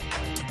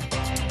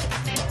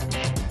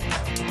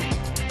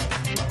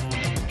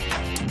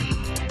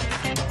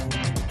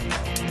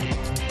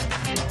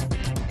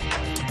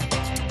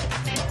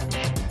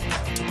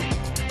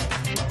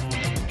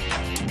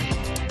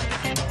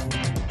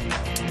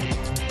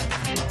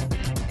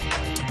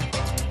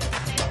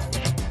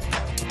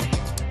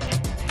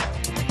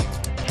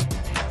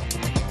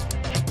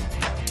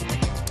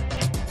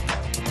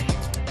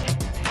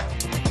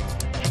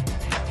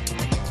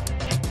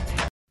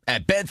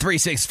 At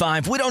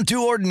Bet365, we don't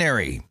do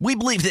ordinary. We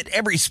believe that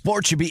every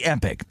sport should be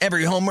epic.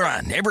 Every home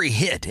run, every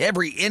hit,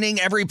 every inning,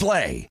 every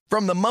play.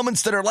 From the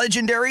moments that are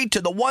legendary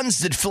to the ones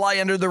that fly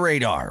under the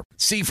radar.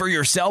 See for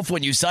yourself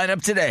when you sign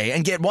up today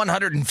and get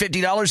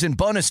 $150 in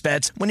bonus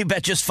bets when you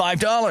bet just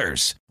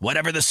 $5.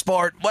 Whatever the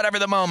sport, whatever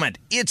the moment,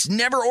 it's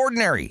never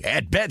ordinary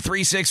at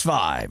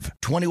Bet365.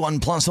 21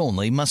 plus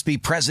only. Must be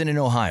present in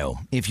Ohio.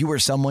 If you or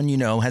someone you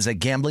know has a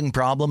gambling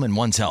problem and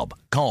wants help,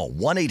 call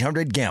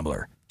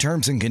 1-800-GAMBLER.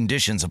 Terms and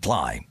conditions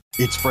apply.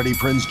 It's Freddie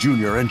Prinze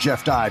Jr. and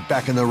Jeff Dye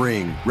back in the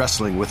ring.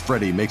 Wrestling with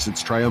Freddie makes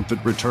its triumphant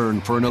return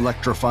for an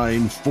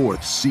electrifying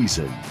 4th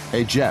season.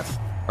 Hey, Jeff,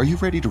 are you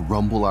ready to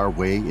rumble our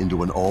way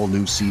into an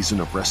all-new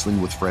season of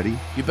Wrestling with Freddie?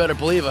 You better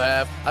believe I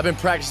have. I've been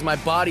practicing my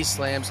body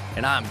slams,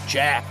 and I'm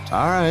jacked.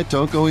 All right,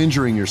 don't go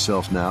injuring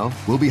yourself now.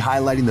 We'll be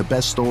highlighting the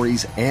best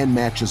stories and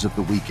matches of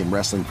the week in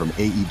wrestling from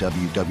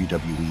AEW,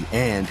 WWE,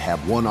 and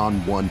have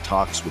one-on-one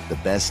talks with the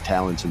best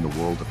talents in the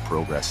world of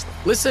pro wrestling.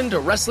 Listen to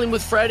Wrestling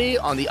with Freddie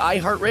on the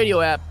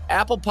iHeartRadio app,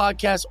 Apple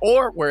Podcasts,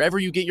 or wherever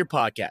you get your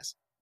podcasts.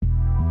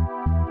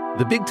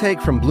 The Big Take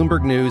from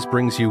Bloomberg News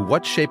brings you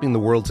what's shaping the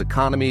world's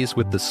economies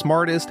with the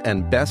smartest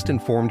and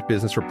best-informed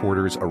business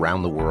reporters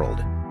around the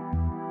world.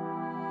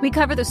 We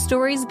cover the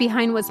stories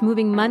behind what's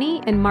moving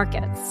money and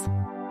markets,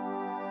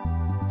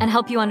 and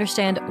help you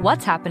understand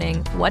what's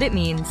happening, what it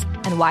means,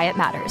 and why it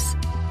matters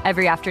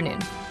every afternoon.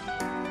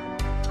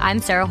 I'm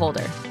Sarah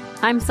Holder.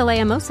 I'm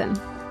Saleha Mohsin.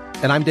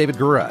 And I'm David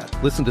Gura.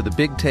 Listen to The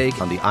Big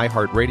Take on the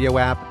iHeartRadio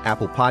app,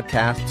 Apple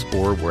Podcasts,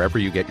 or wherever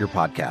you get your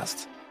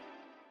podcasts.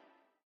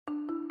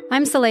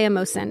 I'm Saleha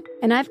Mohsin,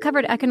 and I've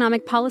covered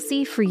economic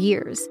policy for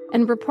years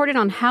and reported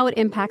on how it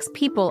impacts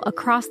people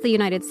across the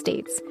United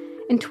States.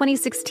 In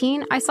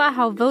 2016, I saw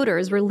how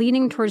voters were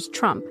leaning towards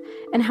Trump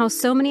and how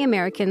so many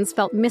Americans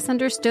felt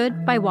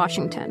misunderstood by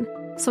Washington.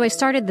 So I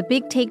started The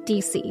Big Take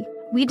DC.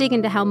 We dig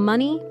into how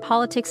money,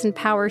 politics, and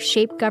power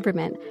shape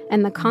government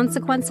and the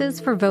consequences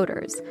for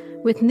voters.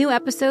 With new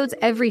episodes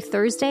every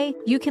Thursday,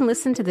 you can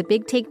listen to The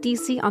Big Take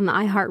DC on the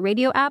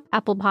iHeartRadio app,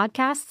 Apple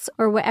Podcasts,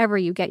 or wherever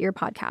you get your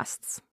podcasts.